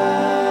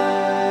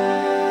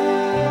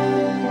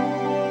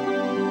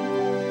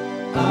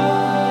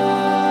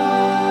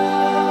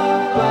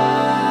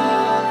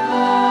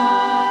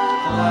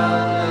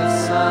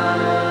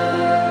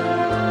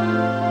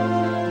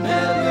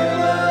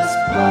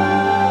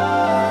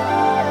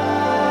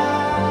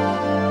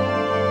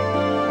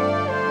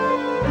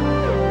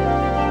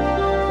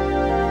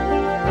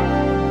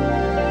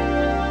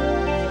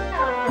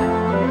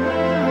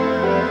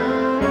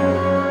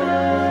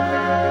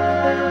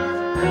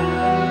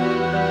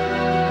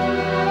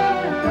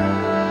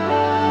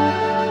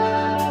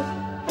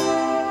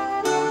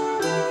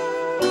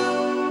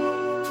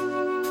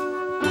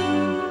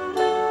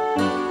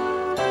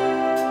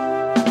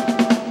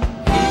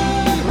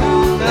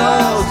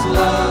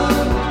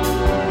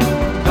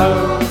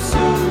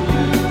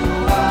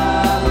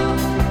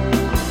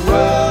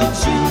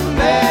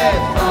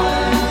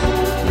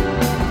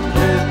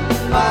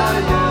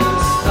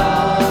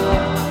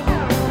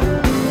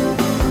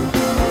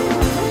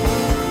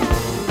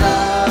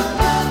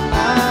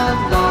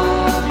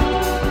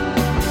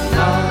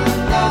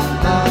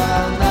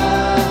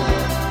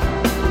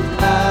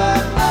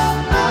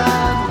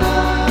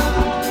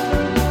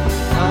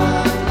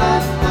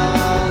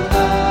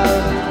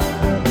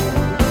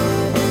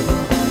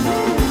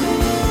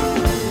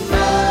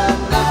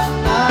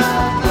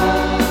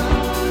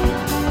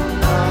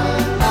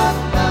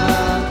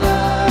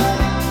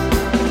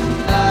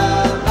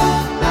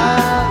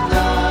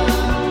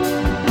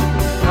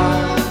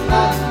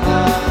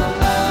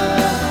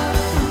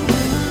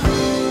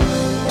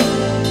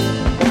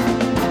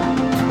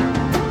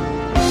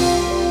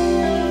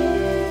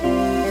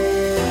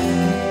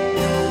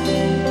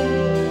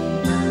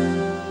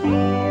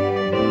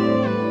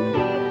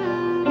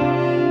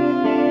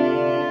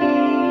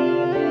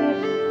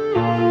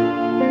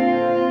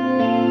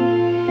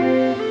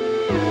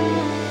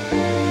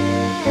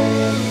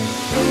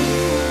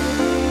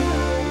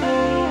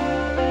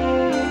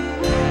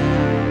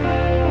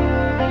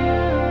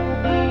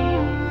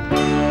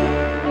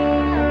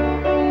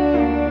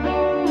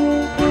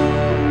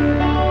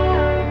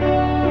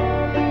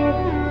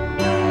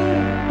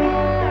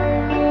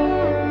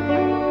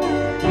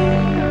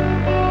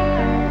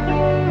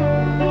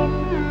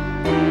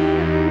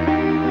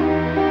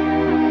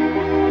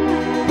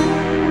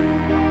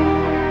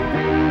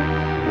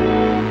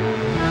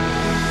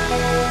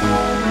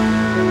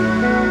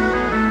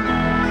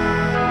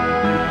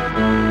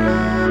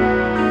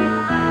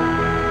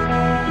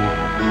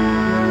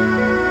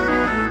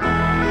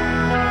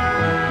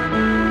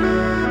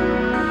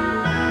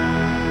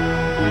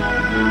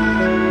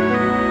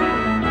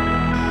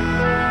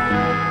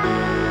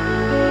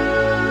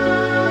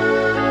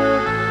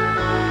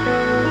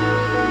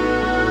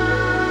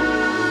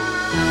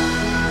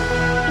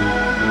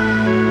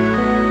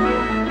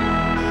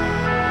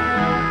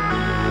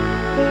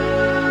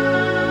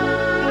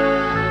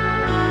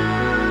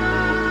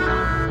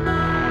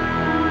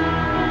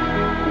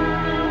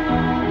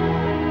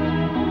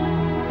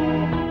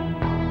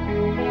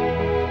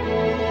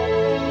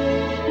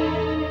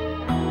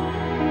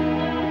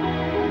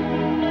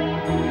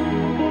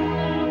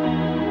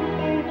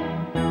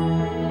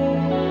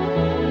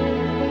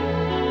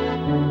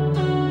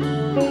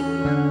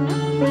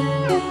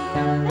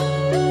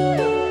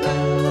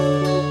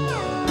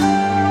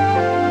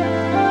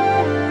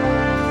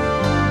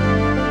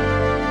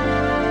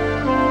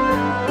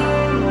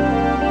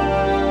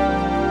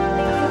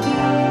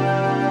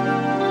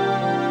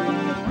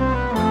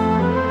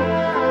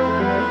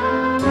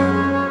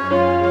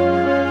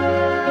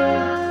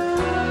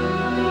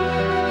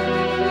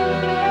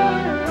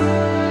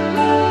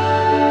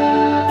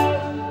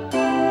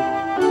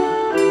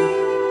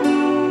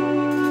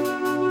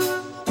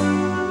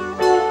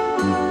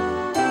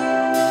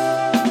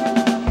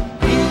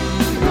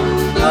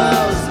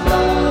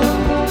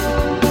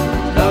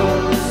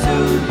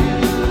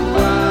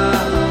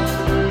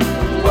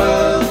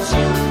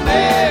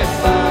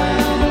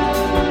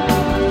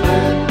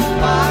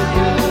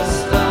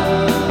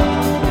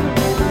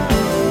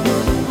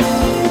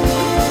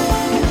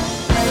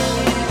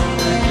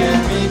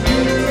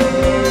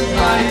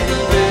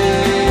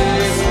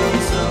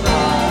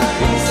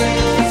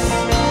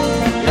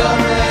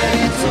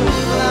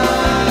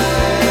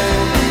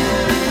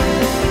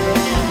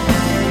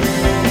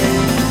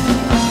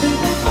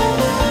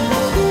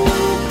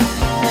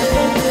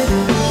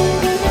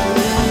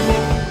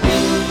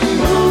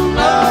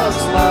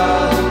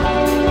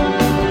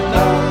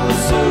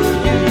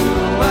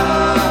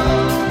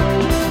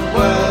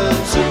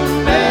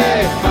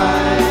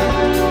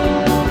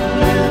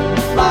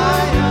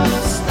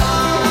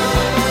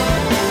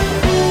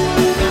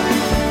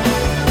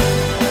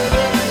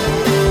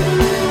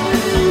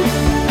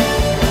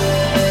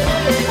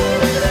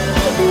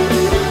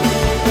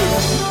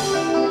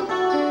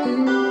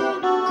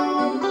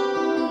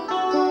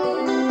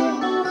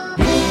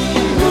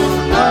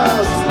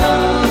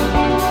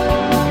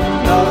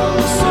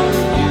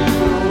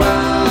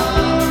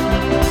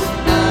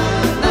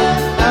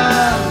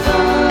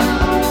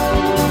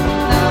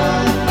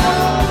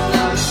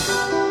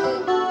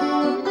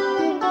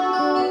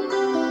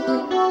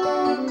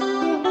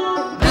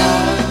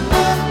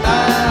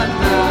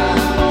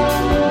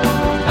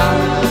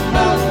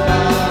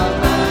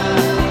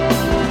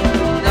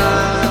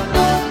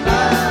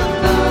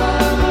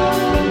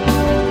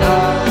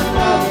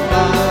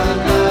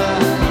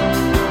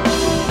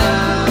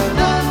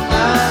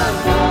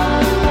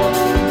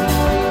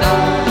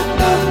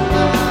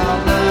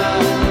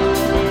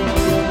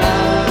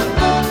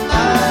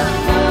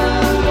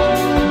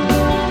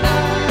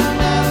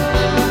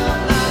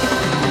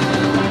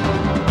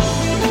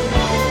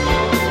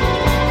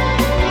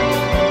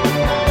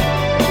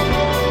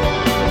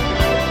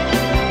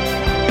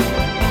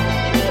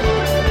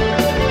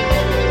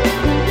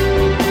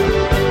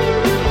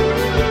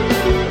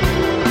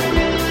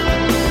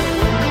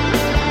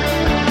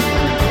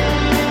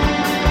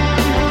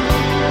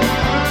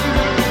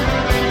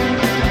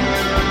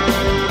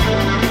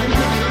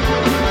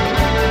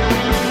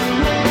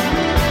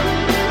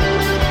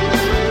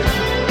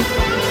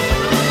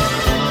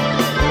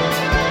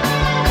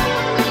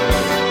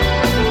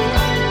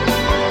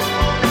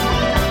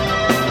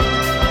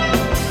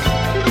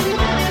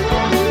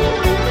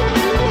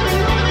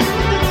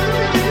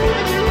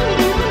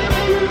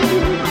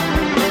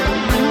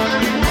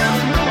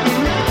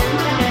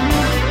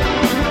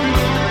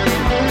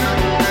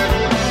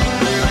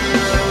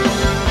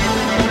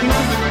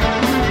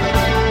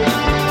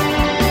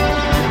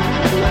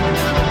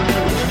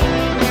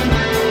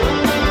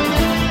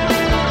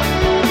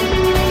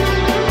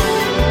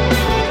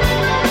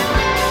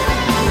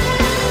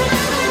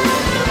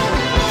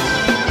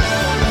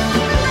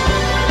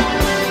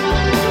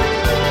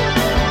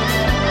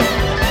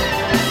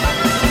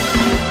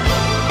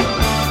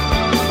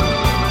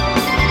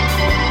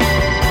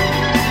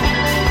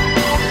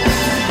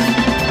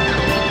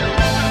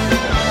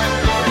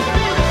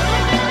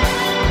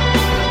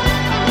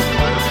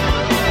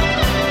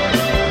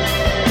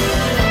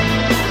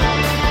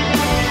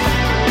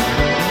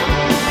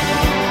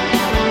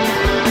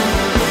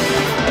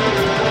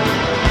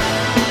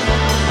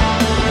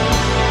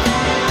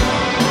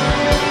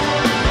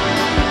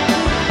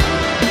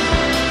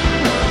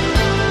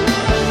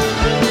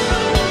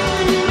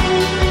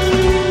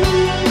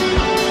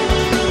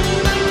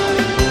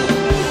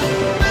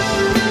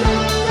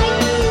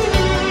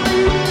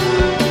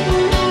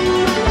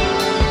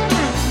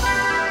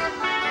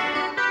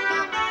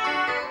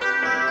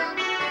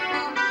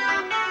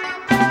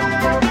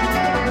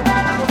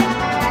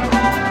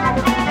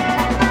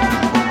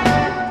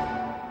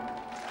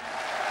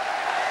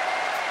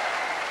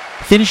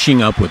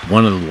finishing up with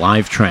one of the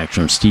live tracks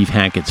from Steve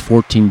Hackett's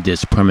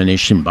 14-disc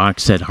Premonition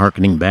box set,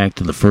 harkening back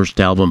to the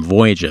first album,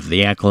 Voyage of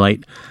the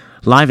Acolyte,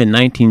 live in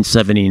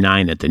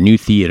 1979 at the New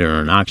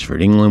Theatre in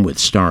Oxford, England, with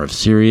Star of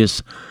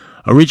Sirius.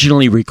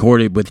 Originally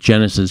recorded with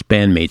Genesis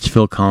bandmates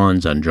Phil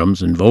Collins on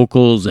drums and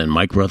vocals and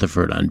Mike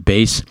Rutherford on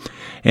bass,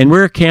 and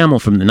Rare Camel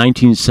from the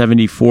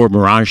 1974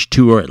 Mirage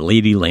Tour at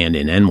Ladyland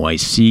in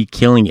NYC,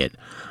 killing it,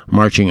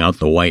 marching out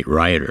the White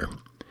Rider.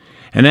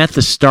 And at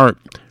the start,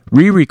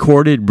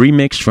 re-recorded,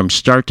 remixed from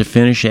start to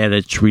finish at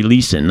its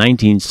release in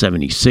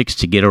 1976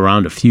 to get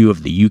around a few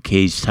of the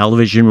UK's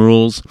television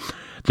rules,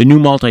 the new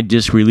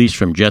multi-disc release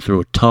from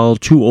Jethro Tull,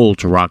 Too Old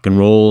to Rock and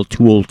Roll,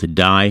 Too Old to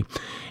Die,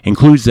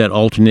 includes that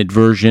alternate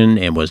version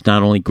and was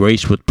not only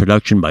graced with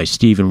production by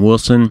Steven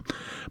Wilson,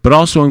 but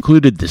also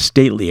included the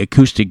stately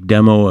acoustic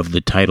demo of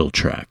the title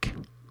track.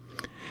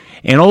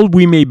 And old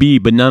we may be,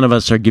 but none of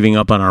us are giving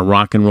up on our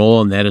rock and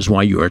roll, and that is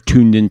why you are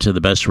tuned into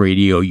the best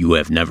radio you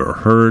have never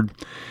heard.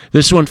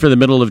 This one for the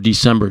middle of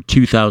December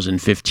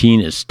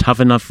 2015 is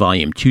Tough Enough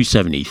Volume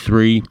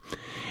 273.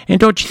 And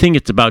don't you think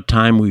it's about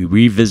time we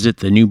revisit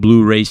the new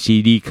Blu-ray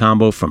CD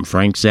combo from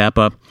Frank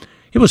Zappa?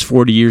 It was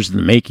 40 years in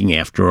the making,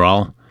 after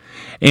all.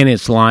 And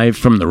it's live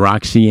from the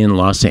Roxy in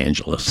Los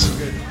Angeles.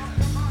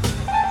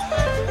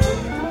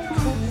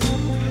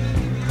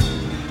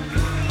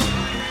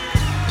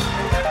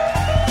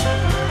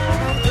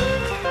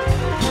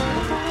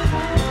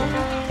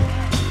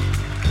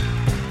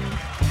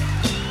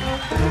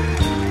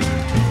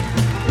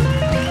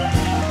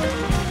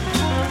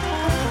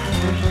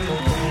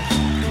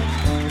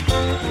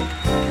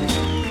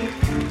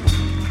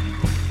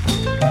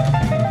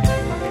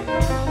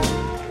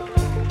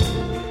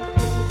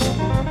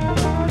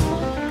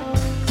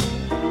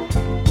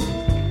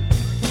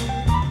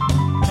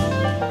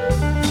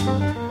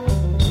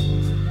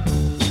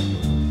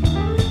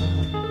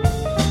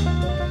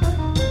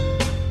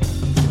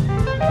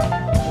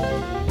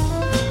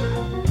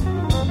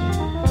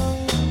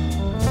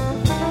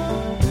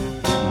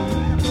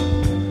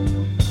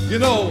 You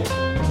know,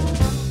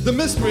 the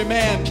mystery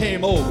man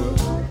came over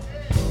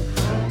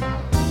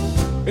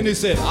and he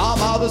said, I'm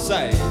out of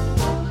sight.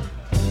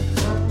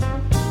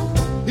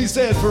 He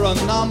said, for a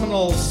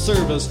nominal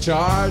service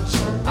charge,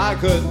 I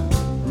could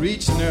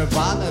reach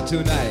Nirvana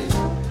tonight.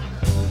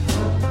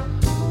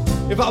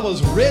 If I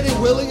was ready,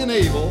 willing, and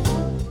able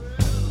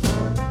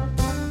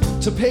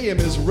to pay him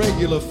his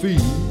regular fee,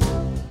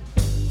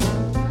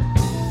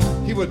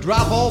 he would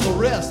drop all the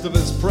rest of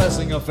his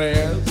pressing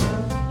affairs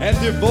and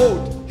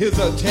devote his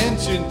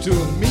attention to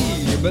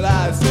me. But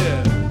I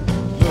said,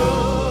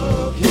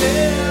 look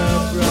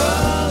here,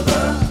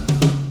 brother,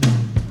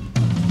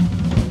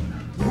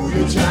 who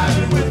you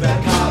jiving with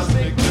that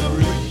cosmic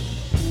debris?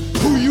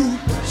 Who you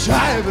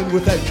jiving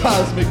with that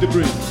cosmic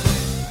debris?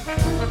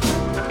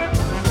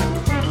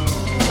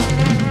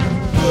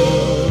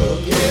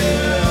 Look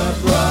here,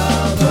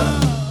 brother,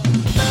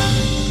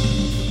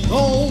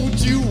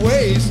 don't you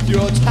waste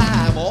your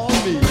time on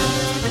me.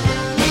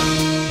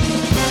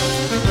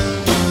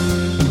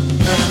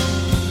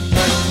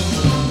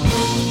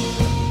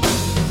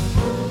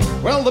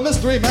 Well, the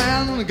mystery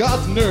man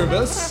got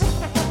nervous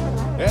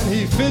and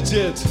he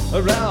fidgeted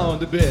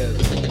around a bit.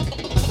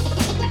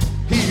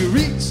 He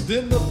reached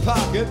in the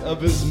pocket of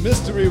his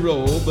mystery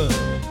robe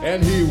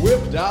and he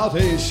whipped out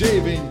a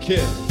shaving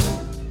kit.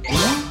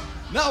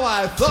 Now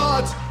I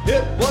thought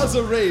it was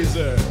a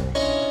razor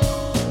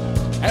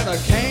and a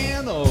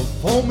can of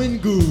foaming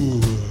goo.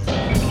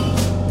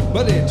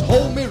 But he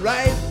told me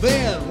right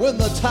then when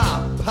the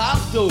top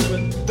popped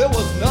open, there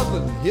was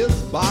nothing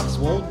his box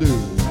won't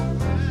do.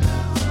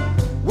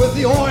 With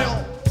the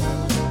oil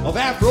of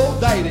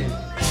Aphrodite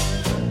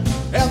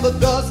and the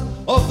dust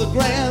of the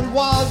Grand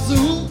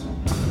Wazoo,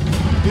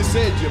 he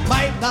said, you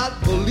might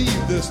not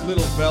believe this,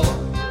 little fella,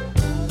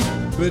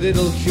 but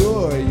it'll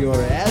cure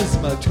your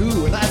asthma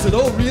too. And I said,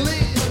 oh,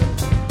 really?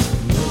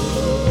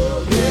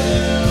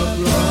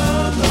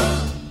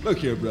 Look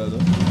here, brother.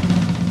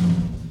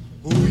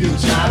 Who you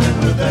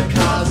jiving with that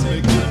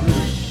cosmic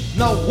guru?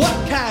 Now,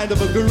 what kind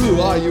of a guru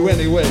are you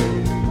anyway?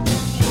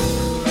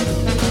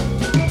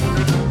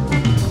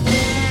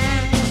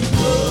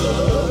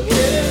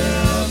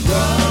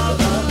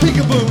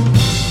 Peekaboo,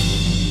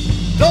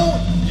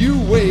 don't you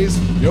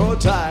waste your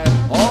time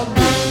on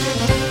me.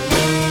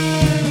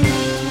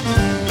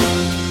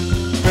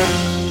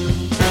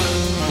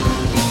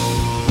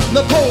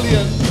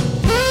 Napoleon.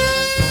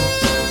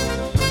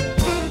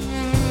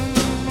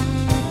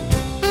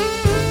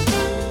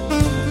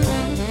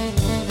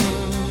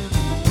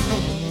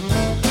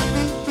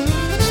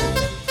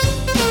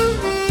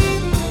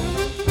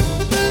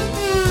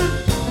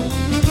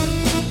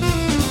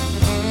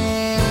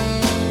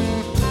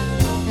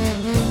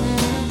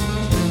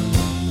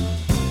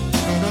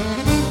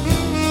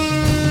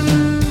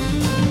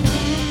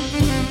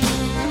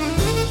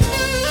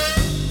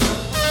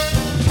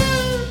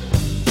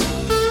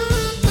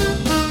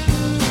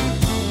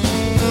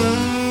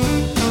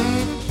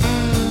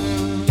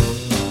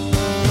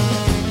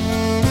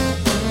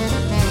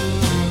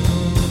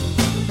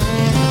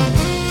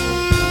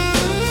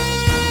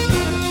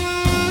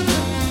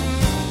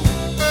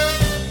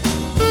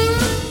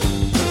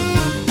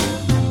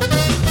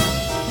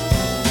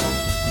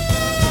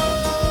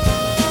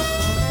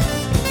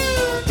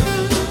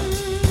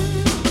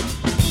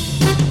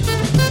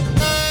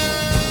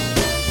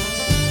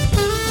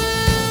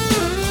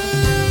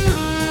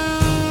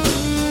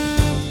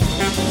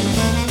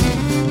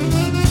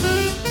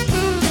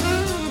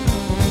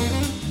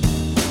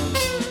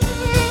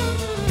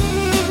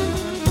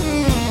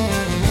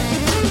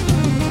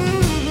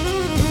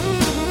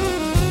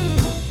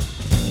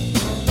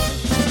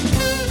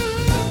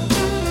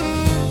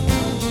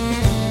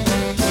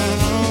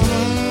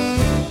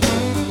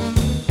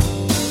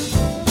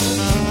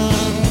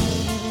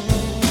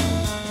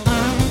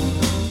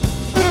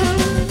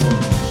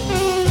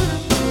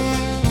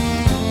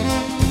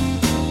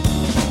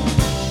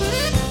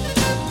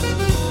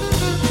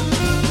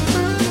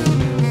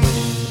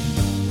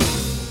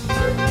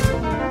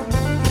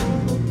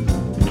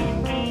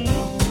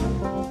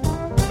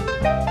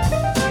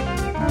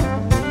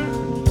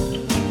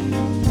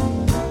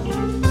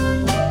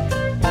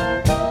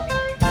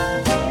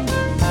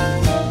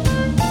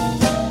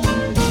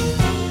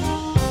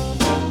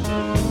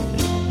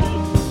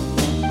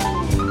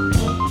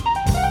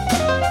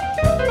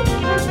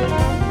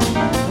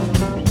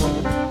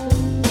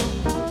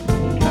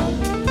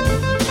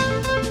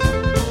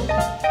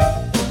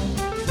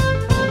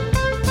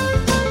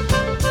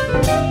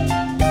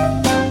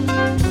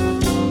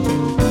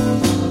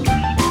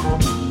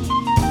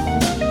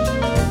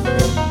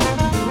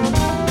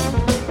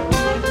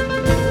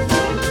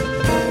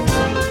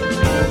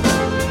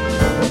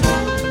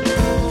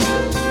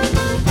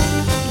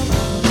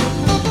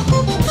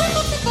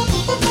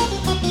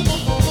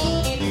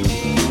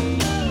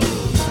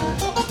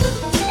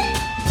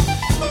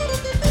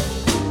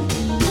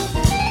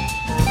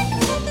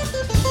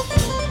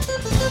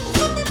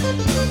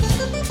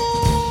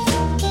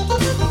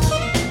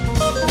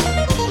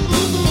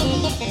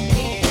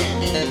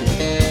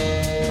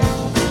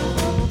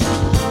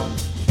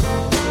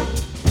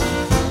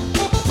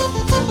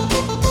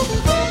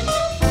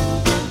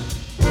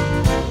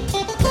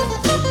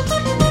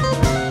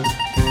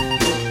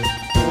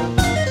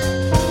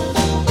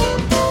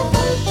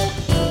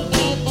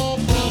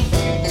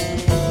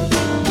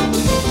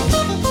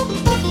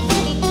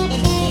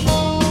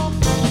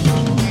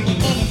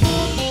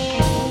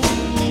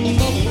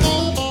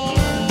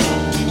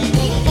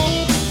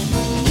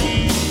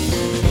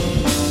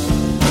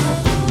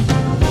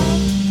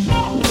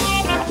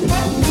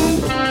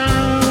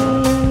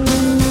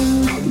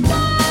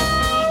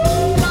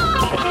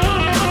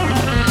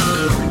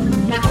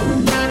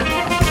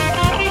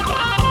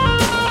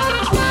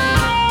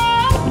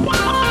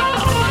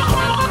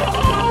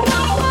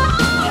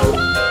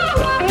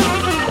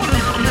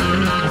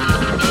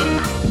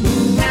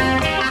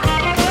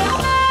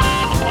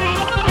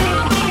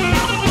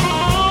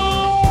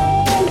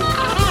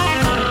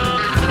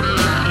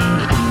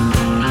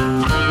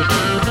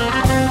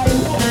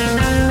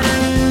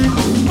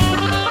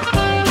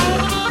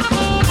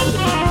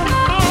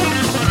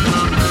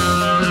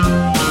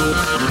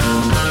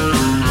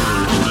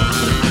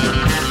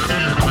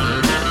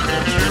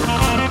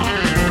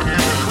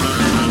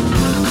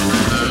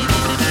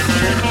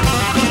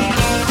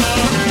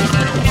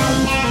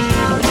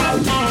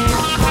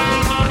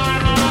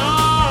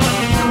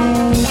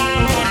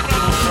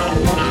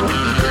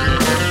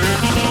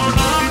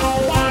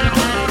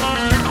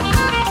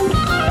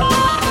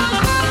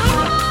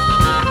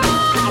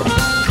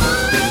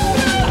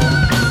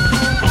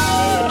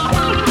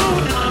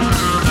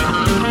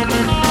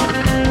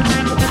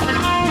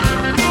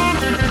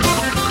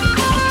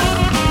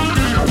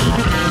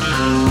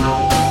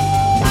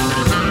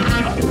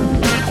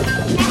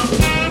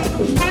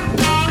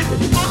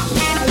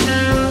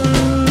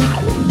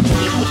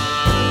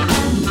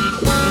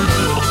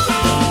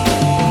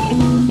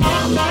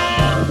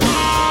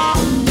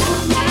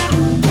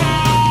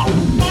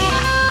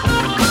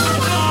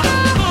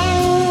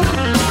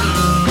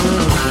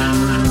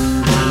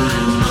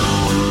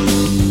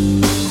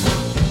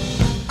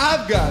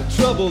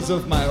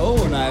 troubles of my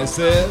own, I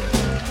said,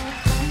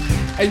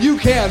 and you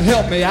can't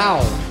help me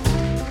out.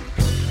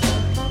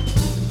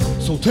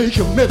 So take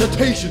your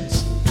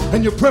meditations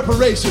and your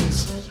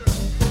preparations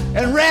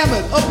and ram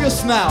it up your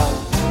snout.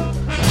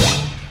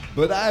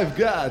 But I've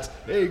got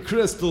a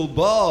crystal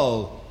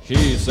ball,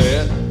 he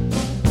said,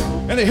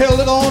 and he held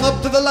it on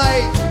up to the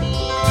light.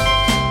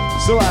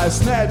 So I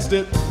snatched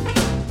it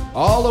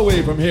all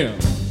away from him,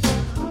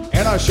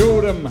 and I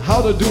showed him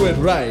how to do it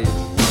right.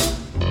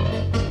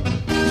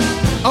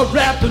 I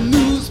wrapped a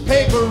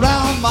newspaper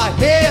around my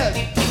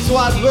head so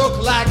I'd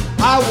look like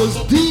I was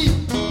deep.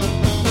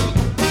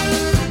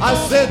 I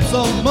said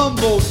some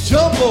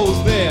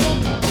mumbo-jumbos then,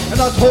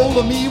 and I told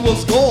him he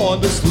was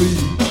going to sleep.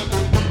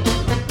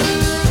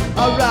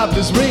 I wrapped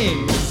his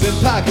rings and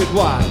pocket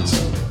watch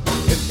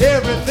and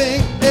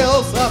everything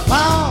else I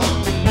found.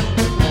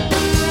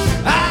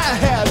 I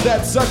had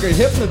that sucker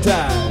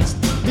hypnotized.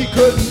 He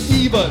couldn't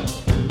even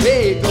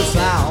make a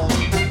sound.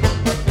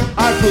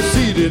 I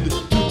proceeded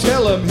to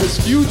tell him his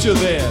future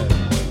then.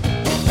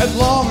 As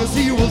long as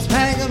he was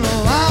hanging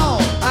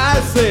around,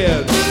 I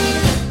said,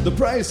 the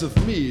price of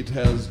meat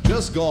has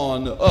just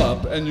gone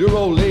up and your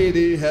old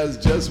lady has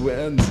just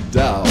went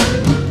down.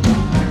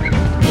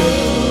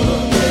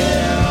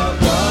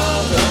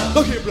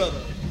 Look here,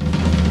 brother.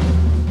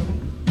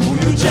 Who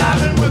you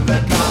jiving with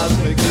that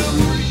cosmic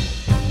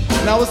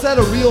theory? Now, is that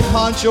a real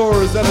poncho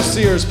or is that a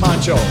Sears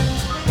poncho?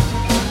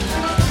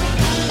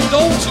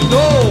 Don't you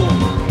know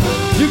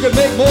you can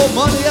make more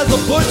money as a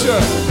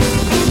butcher?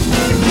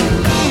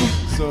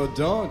 So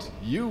don't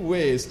you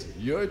waste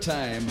your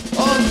time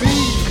on me.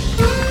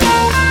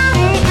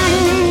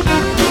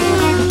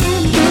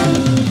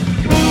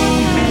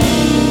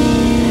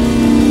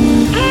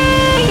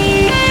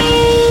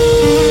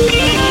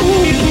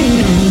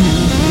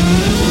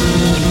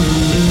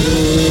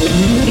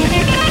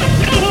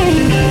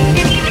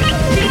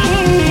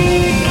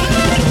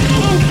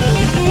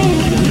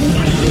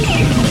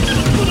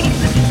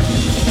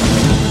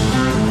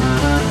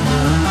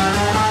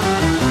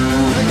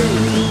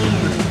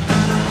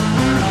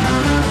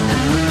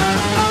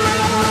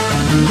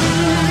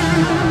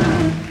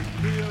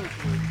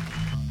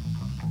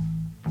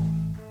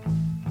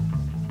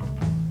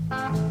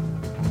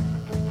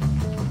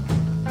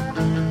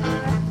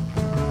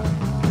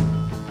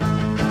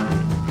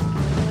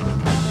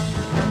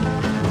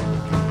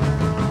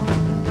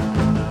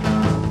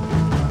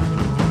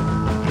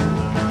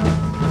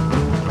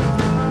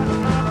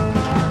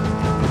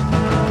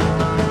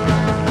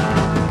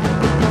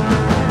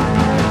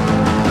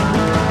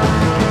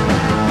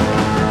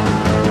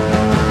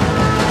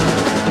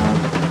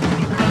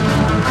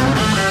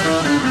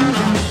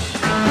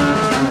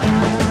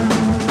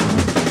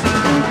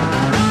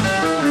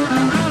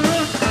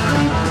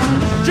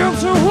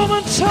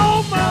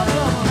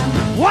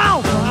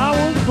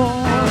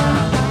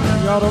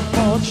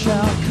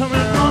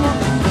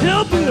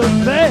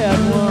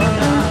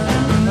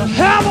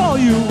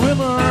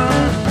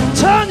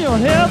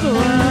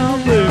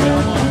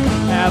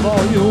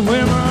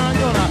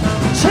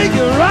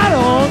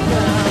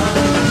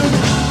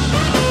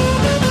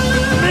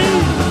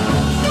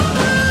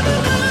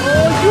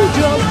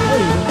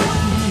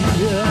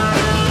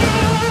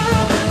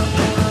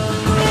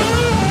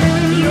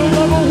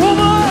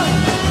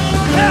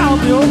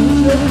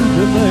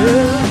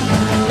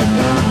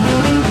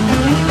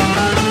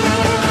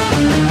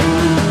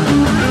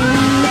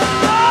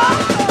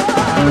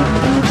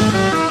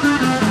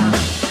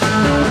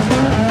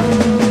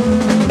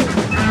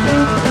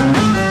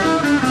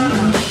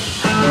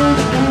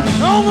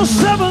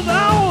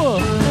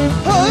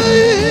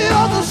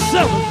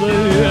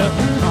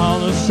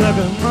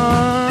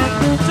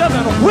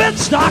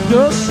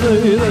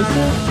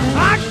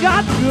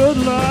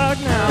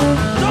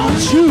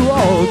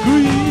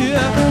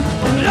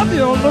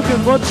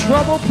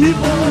 Trouble,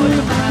 people,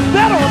 you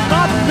better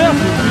not mess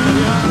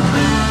with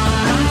me.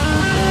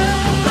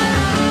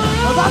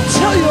 'Cause I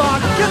tell you,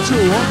 I'll get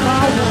you one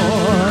by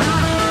one.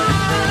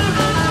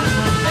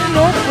 Ain't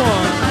no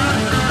fun.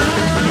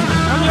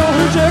 I'm your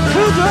hoochie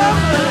coochie.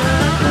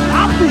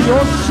 I'll be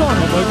your son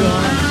of a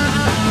gun.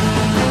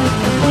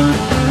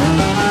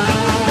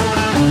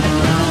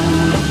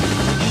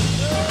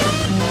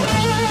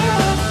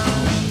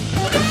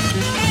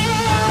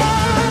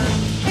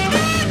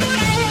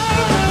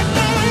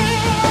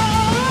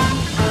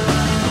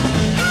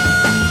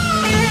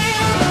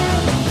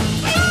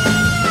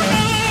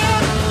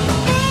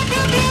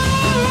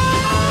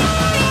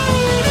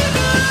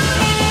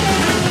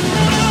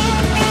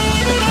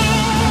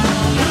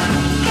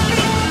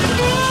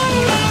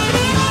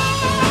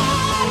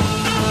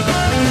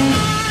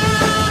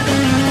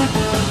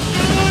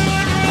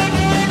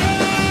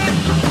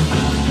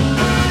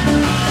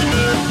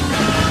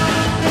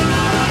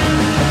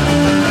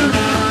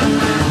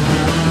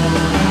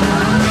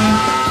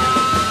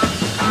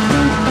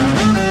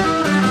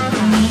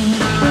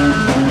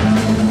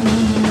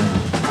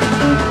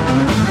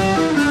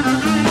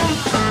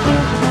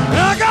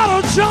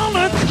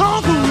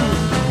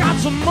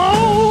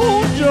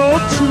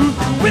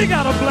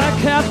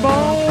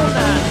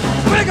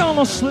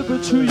 gonna slip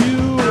it to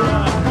you.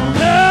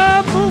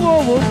 Yeah, move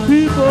over,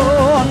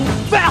 people,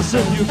 fast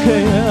as you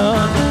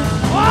can.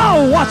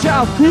 Oh, watch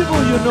out,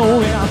 people, you know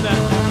I'm that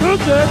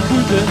cruiser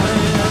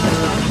man.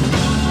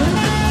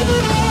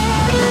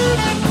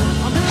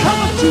 I'm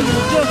coming to you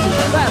just as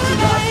fast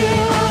as I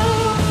can.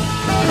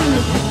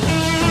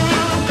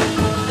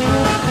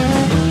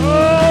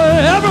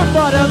 Oh,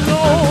 everybody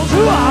knows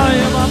who I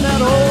am. I'm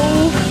that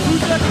old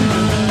cruiser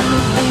man.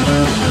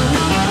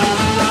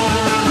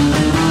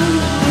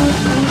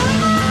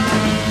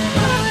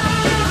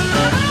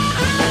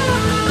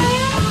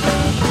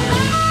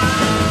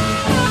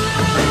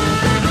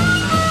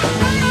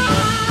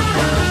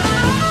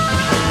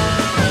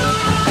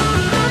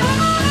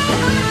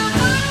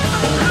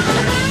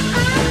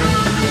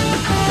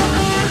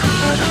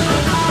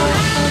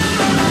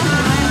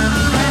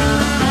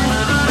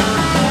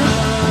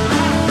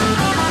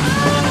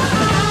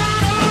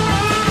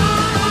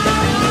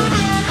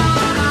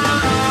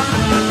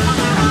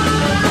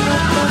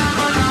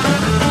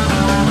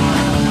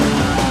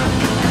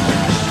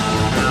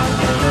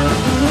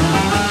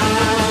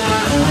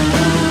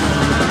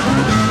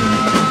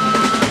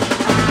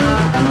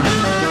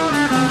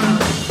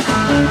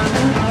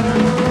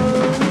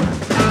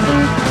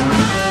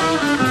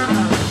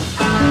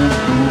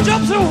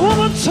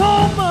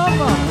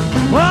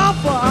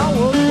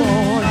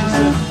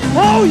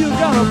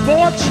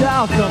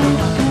 Child coming,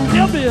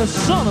 he'll be a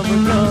son of a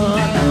gun.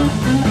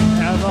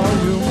 And all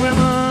you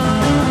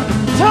women,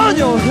 turn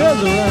your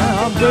heads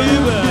around,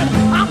 baby.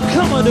 I'm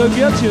coming to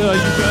get you.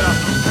 You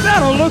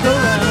better look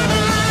around.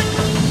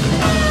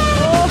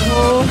 Oh,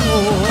 oh,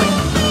 oh.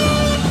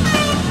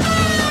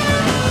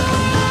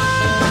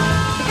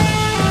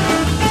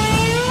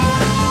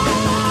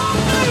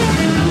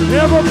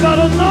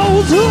 Everybody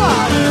knows who I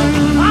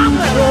am. I'm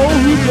that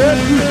old who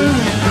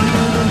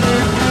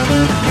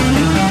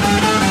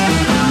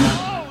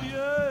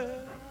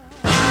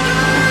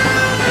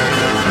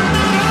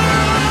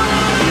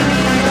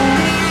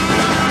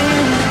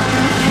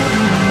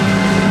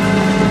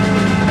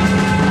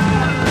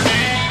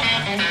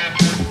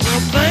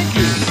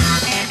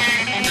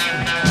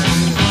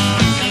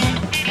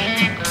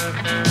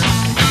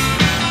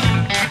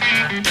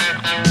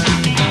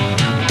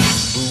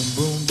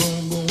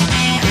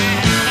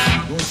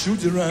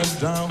shoot you right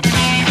down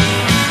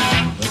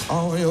at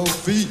all your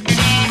feet.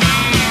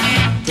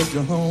 Take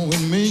you home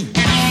with me.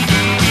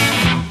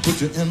 Put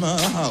you in my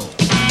house.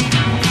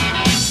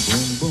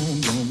 Boom,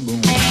 boom, boom,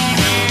 boom.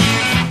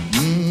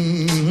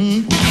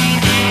 Mm-hmm.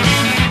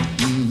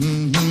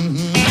 Mm-hmm,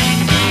 mm-hmm.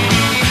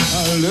 I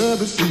love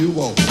to see you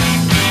walk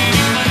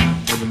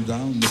up and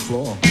down the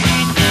floor.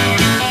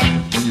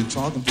 When you're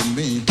talking to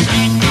me,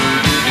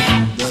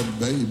 that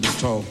baby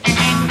talk,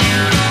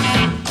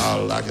 I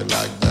like it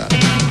like that.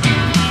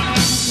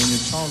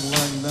 Talk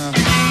like that,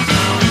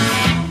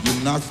 you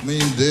knock me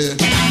dead,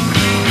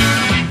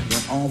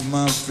 then off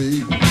my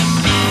feet.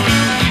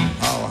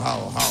 How?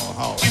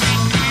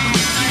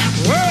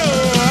 Whoa!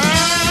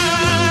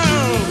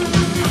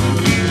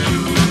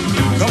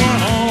 Come on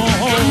home.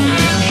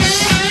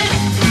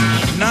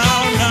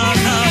 Now.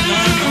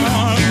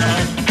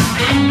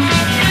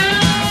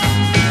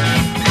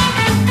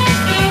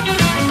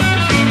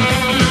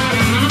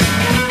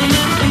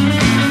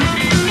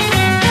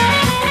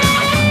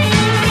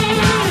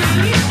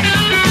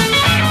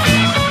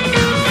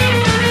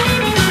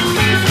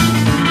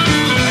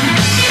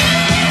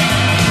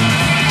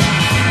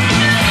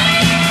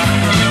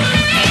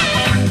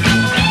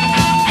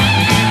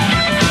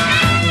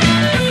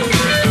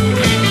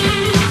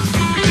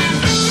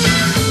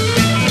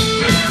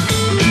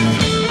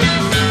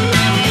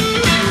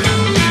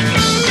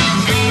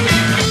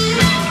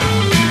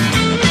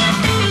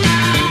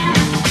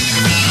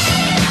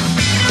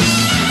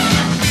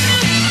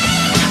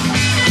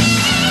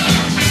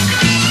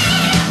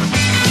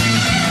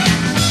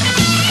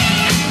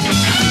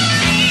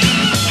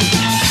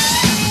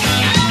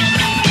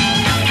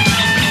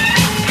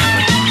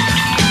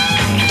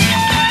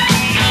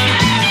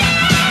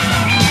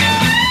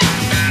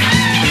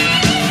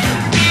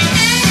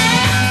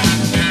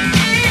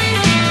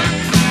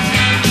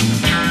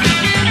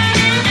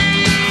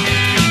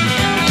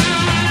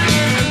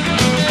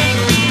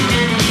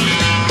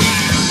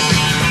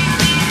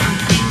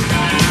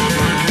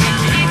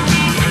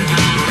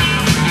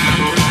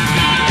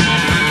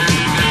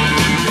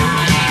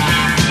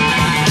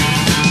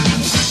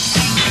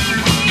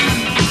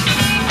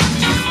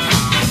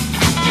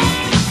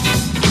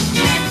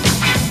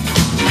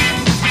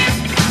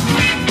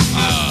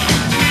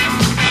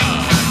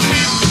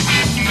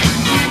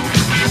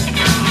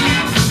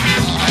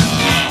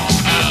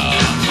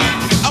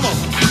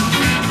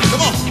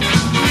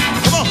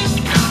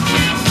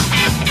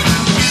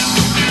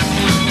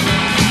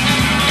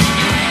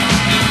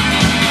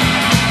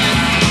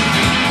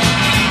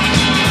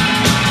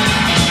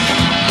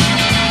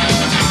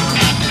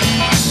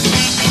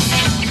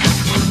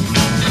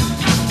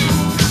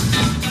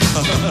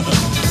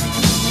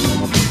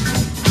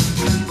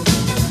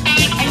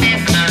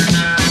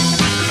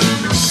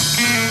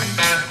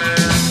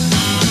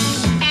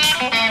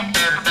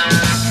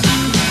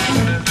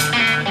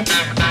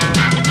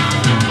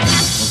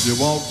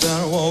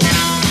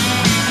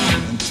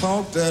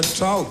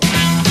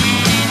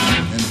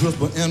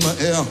 whisper in my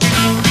ear,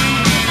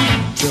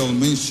 tell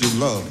me she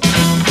love.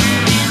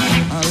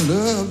 I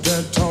love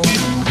that talk,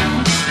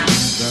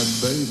 that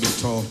baby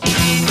talk.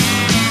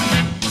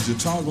 When she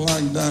talk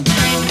like that,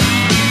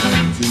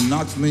 she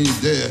knocks me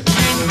dead,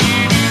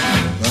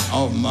 right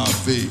off my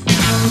feet.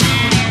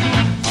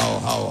 How,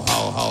 how,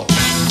 how, how.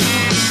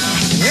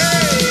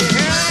 Hey,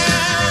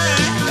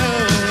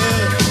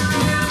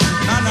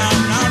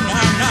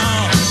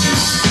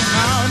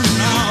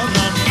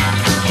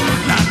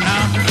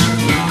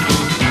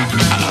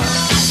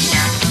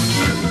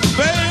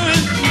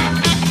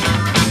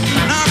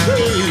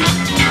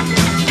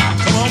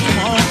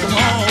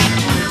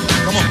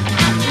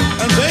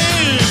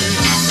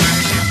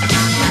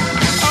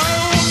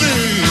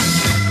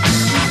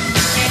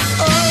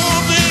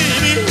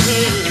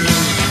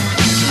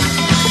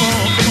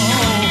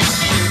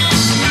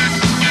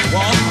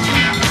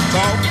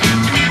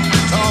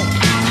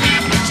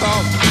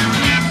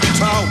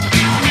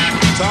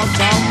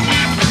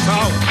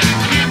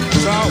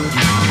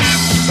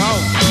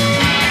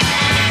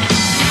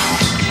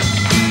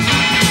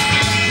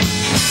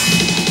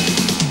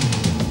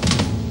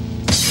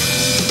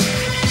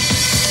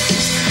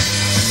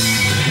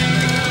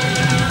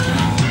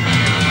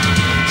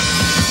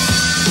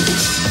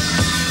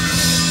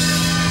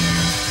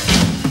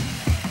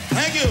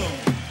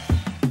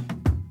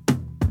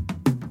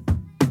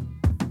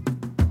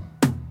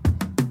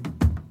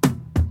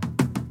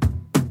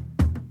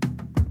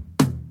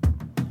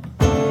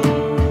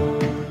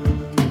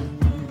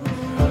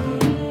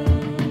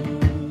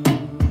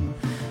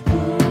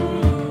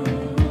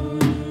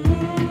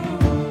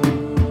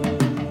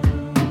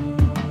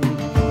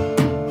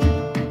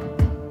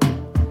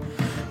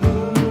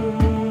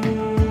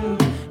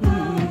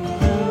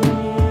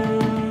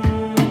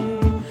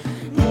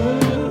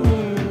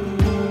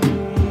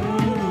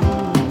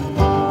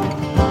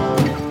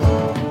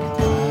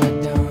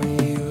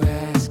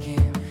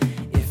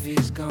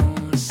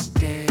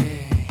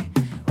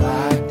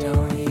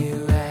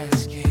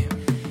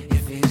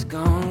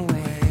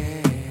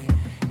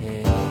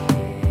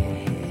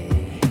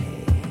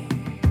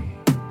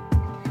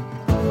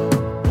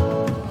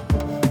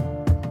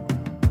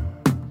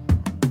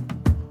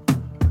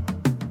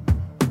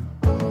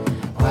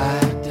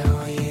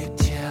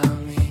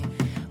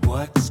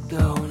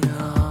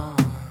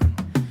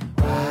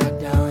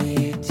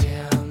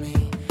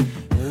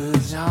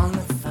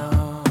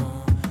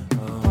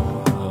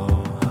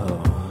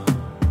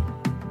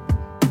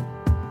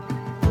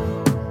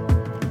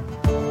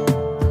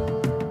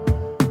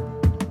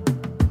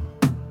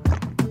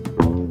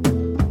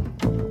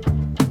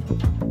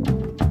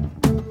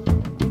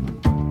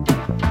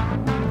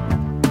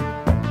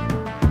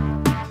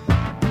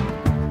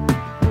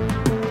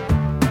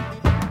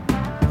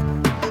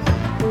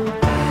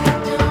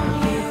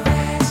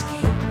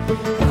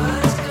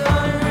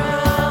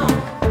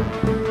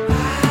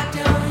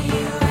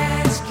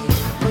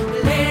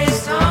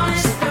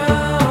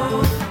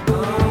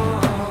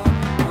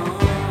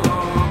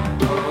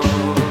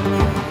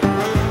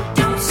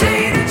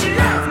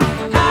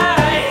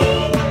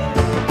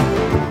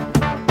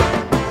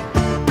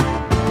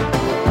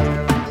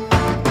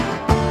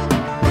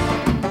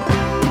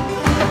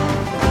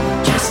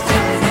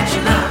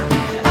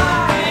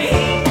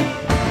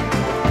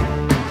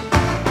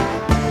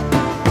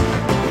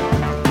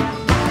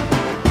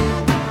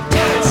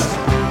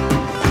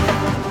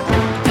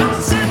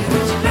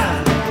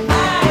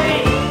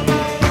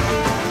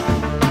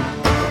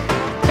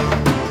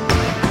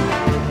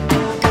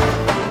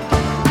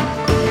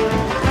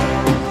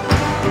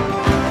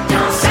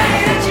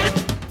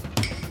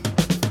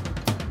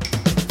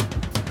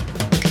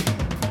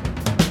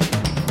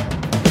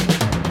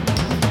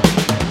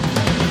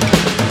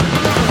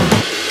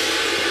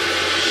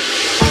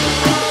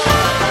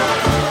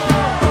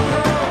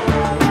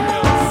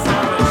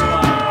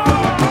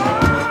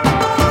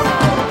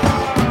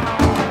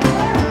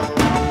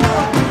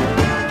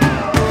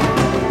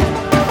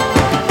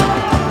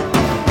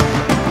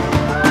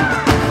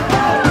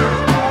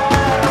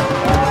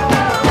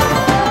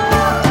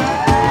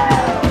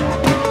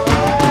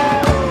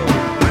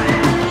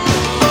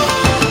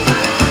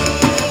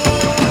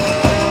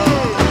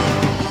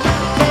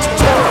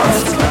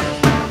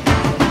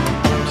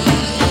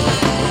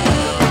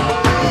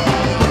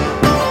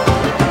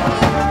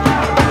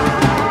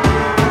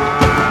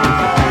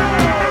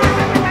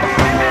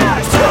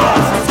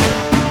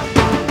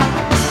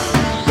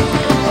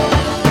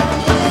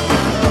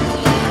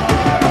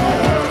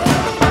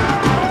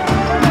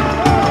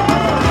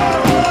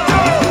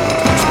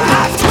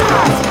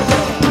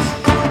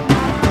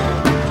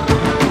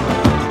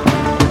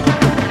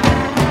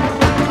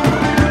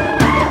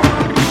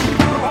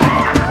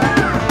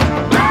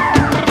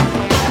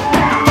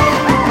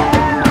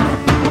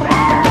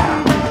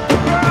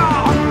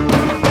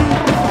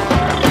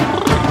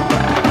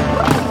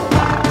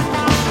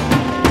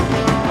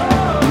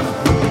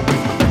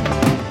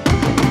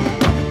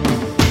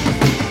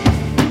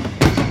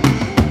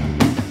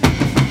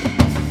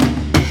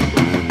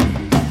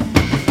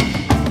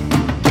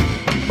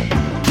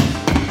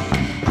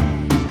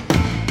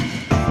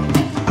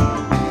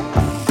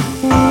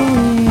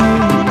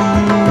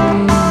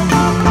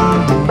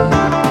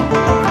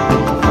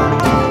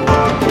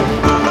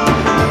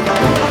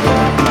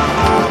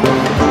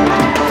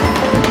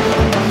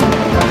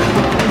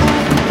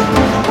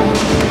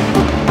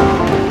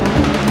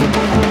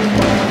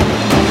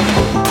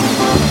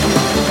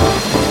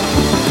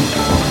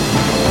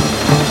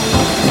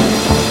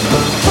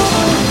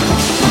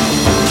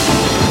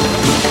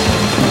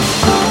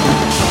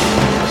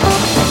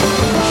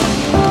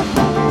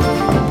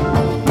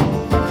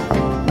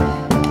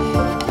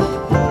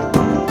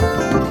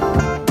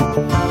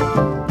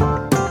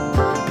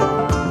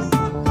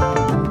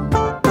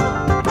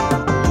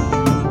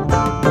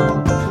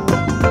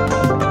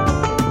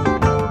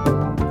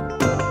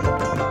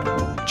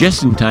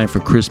 Just in time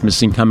for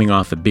Christmas and coming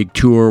off a big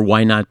tour,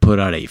 why not put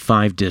out a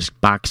 5-disc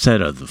box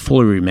set of the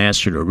fully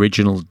remastered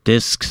original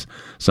discs,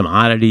 some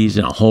oddities,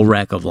 and a whole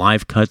rack of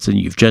live cuts, and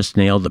you've just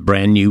nailed the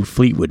brand new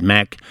Fleetwood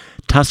Mac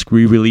Tusk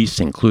re-release,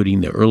 including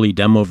the early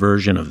demo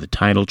version of the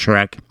title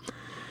track.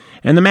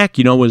 And the Mac,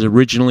 was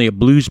originally a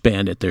blues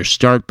band at their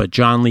start, but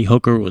John Lee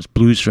Hooker was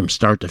blues from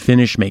start to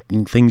finish,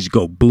 making things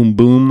go boom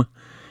boom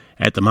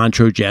at the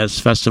Montreux Jazz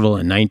Festival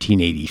in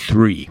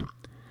 1983.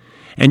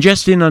 And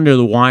just in under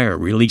the wire,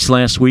 released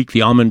last week,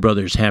 the Allman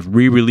Brothers have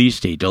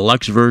re-released a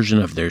deluxe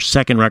version of their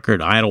second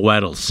record, Idle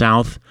Waddle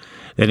South,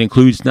 that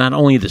includes not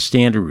only the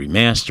standard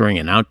remastering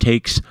and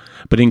outtakes,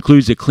 but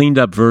includes a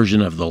cleaned-up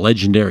version of the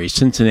legendary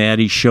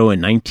Cincinnati show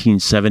in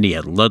 1970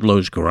 at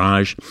Ludlow's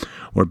Garage,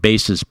 where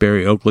bassist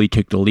Barry Oakley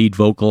took the lead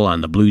vocal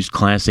on the blues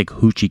classic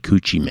Hoochie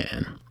Coochie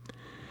Man.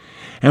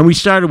 And we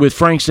started with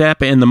Frank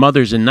Zappa and the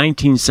Mothers in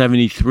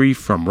 1973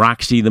 from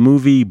Roxy the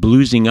Movie,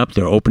 bluesing up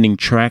their opening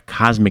track,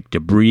 Cosmic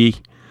Debris,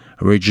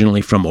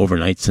 originally from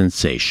Overnight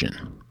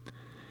Sensation.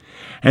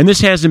 And this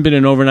hasn't been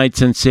an overnight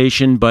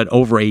sensation, but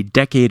over a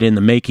decade in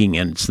the making,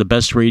 and it's the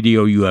best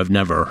radio you have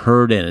never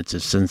heard, and it's a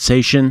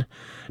sensation,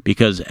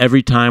 because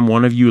every time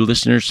one of you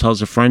listeners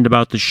tells a friend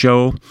about the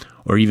show,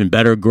 or even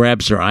better,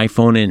 grabs their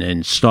iPhone and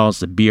installs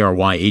the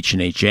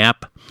BRY-H&H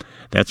app,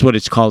 that's what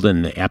it's called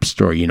in the App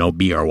Store,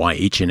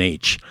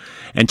 BRY-H&H,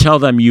 and tell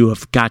them you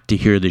have got to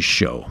hear this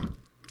show.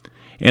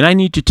 And I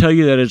need to tell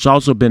you that it's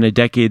also been a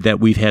decade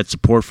that we've had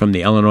support from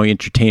the Illinois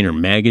Entertainer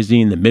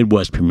magazine, the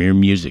Midwest premier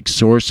music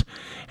source,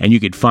 and you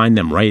can find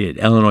them right at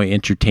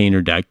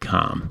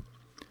illinoisentertainer.com.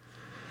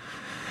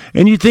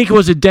 And you'd think it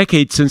was a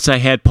decade since I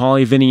had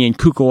Paulie, Vinny, and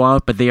Kuko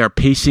out, but they are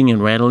pacing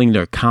and rattling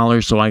their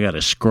collars, so I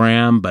gotta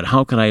scram. But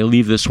how could I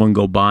leave this one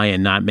go by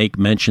and not make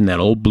mention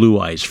that old Blue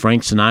Eyes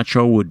Frank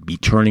Sinatra would be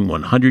turning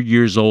 100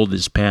 years old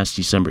this past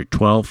December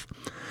 12th?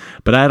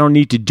 But I don't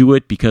need to do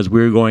it because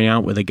we're going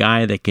out with a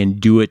guy that can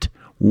do it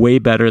way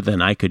better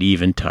than I could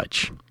even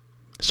touch.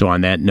 So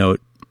on that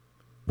note,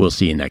 we'll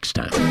see you next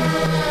time.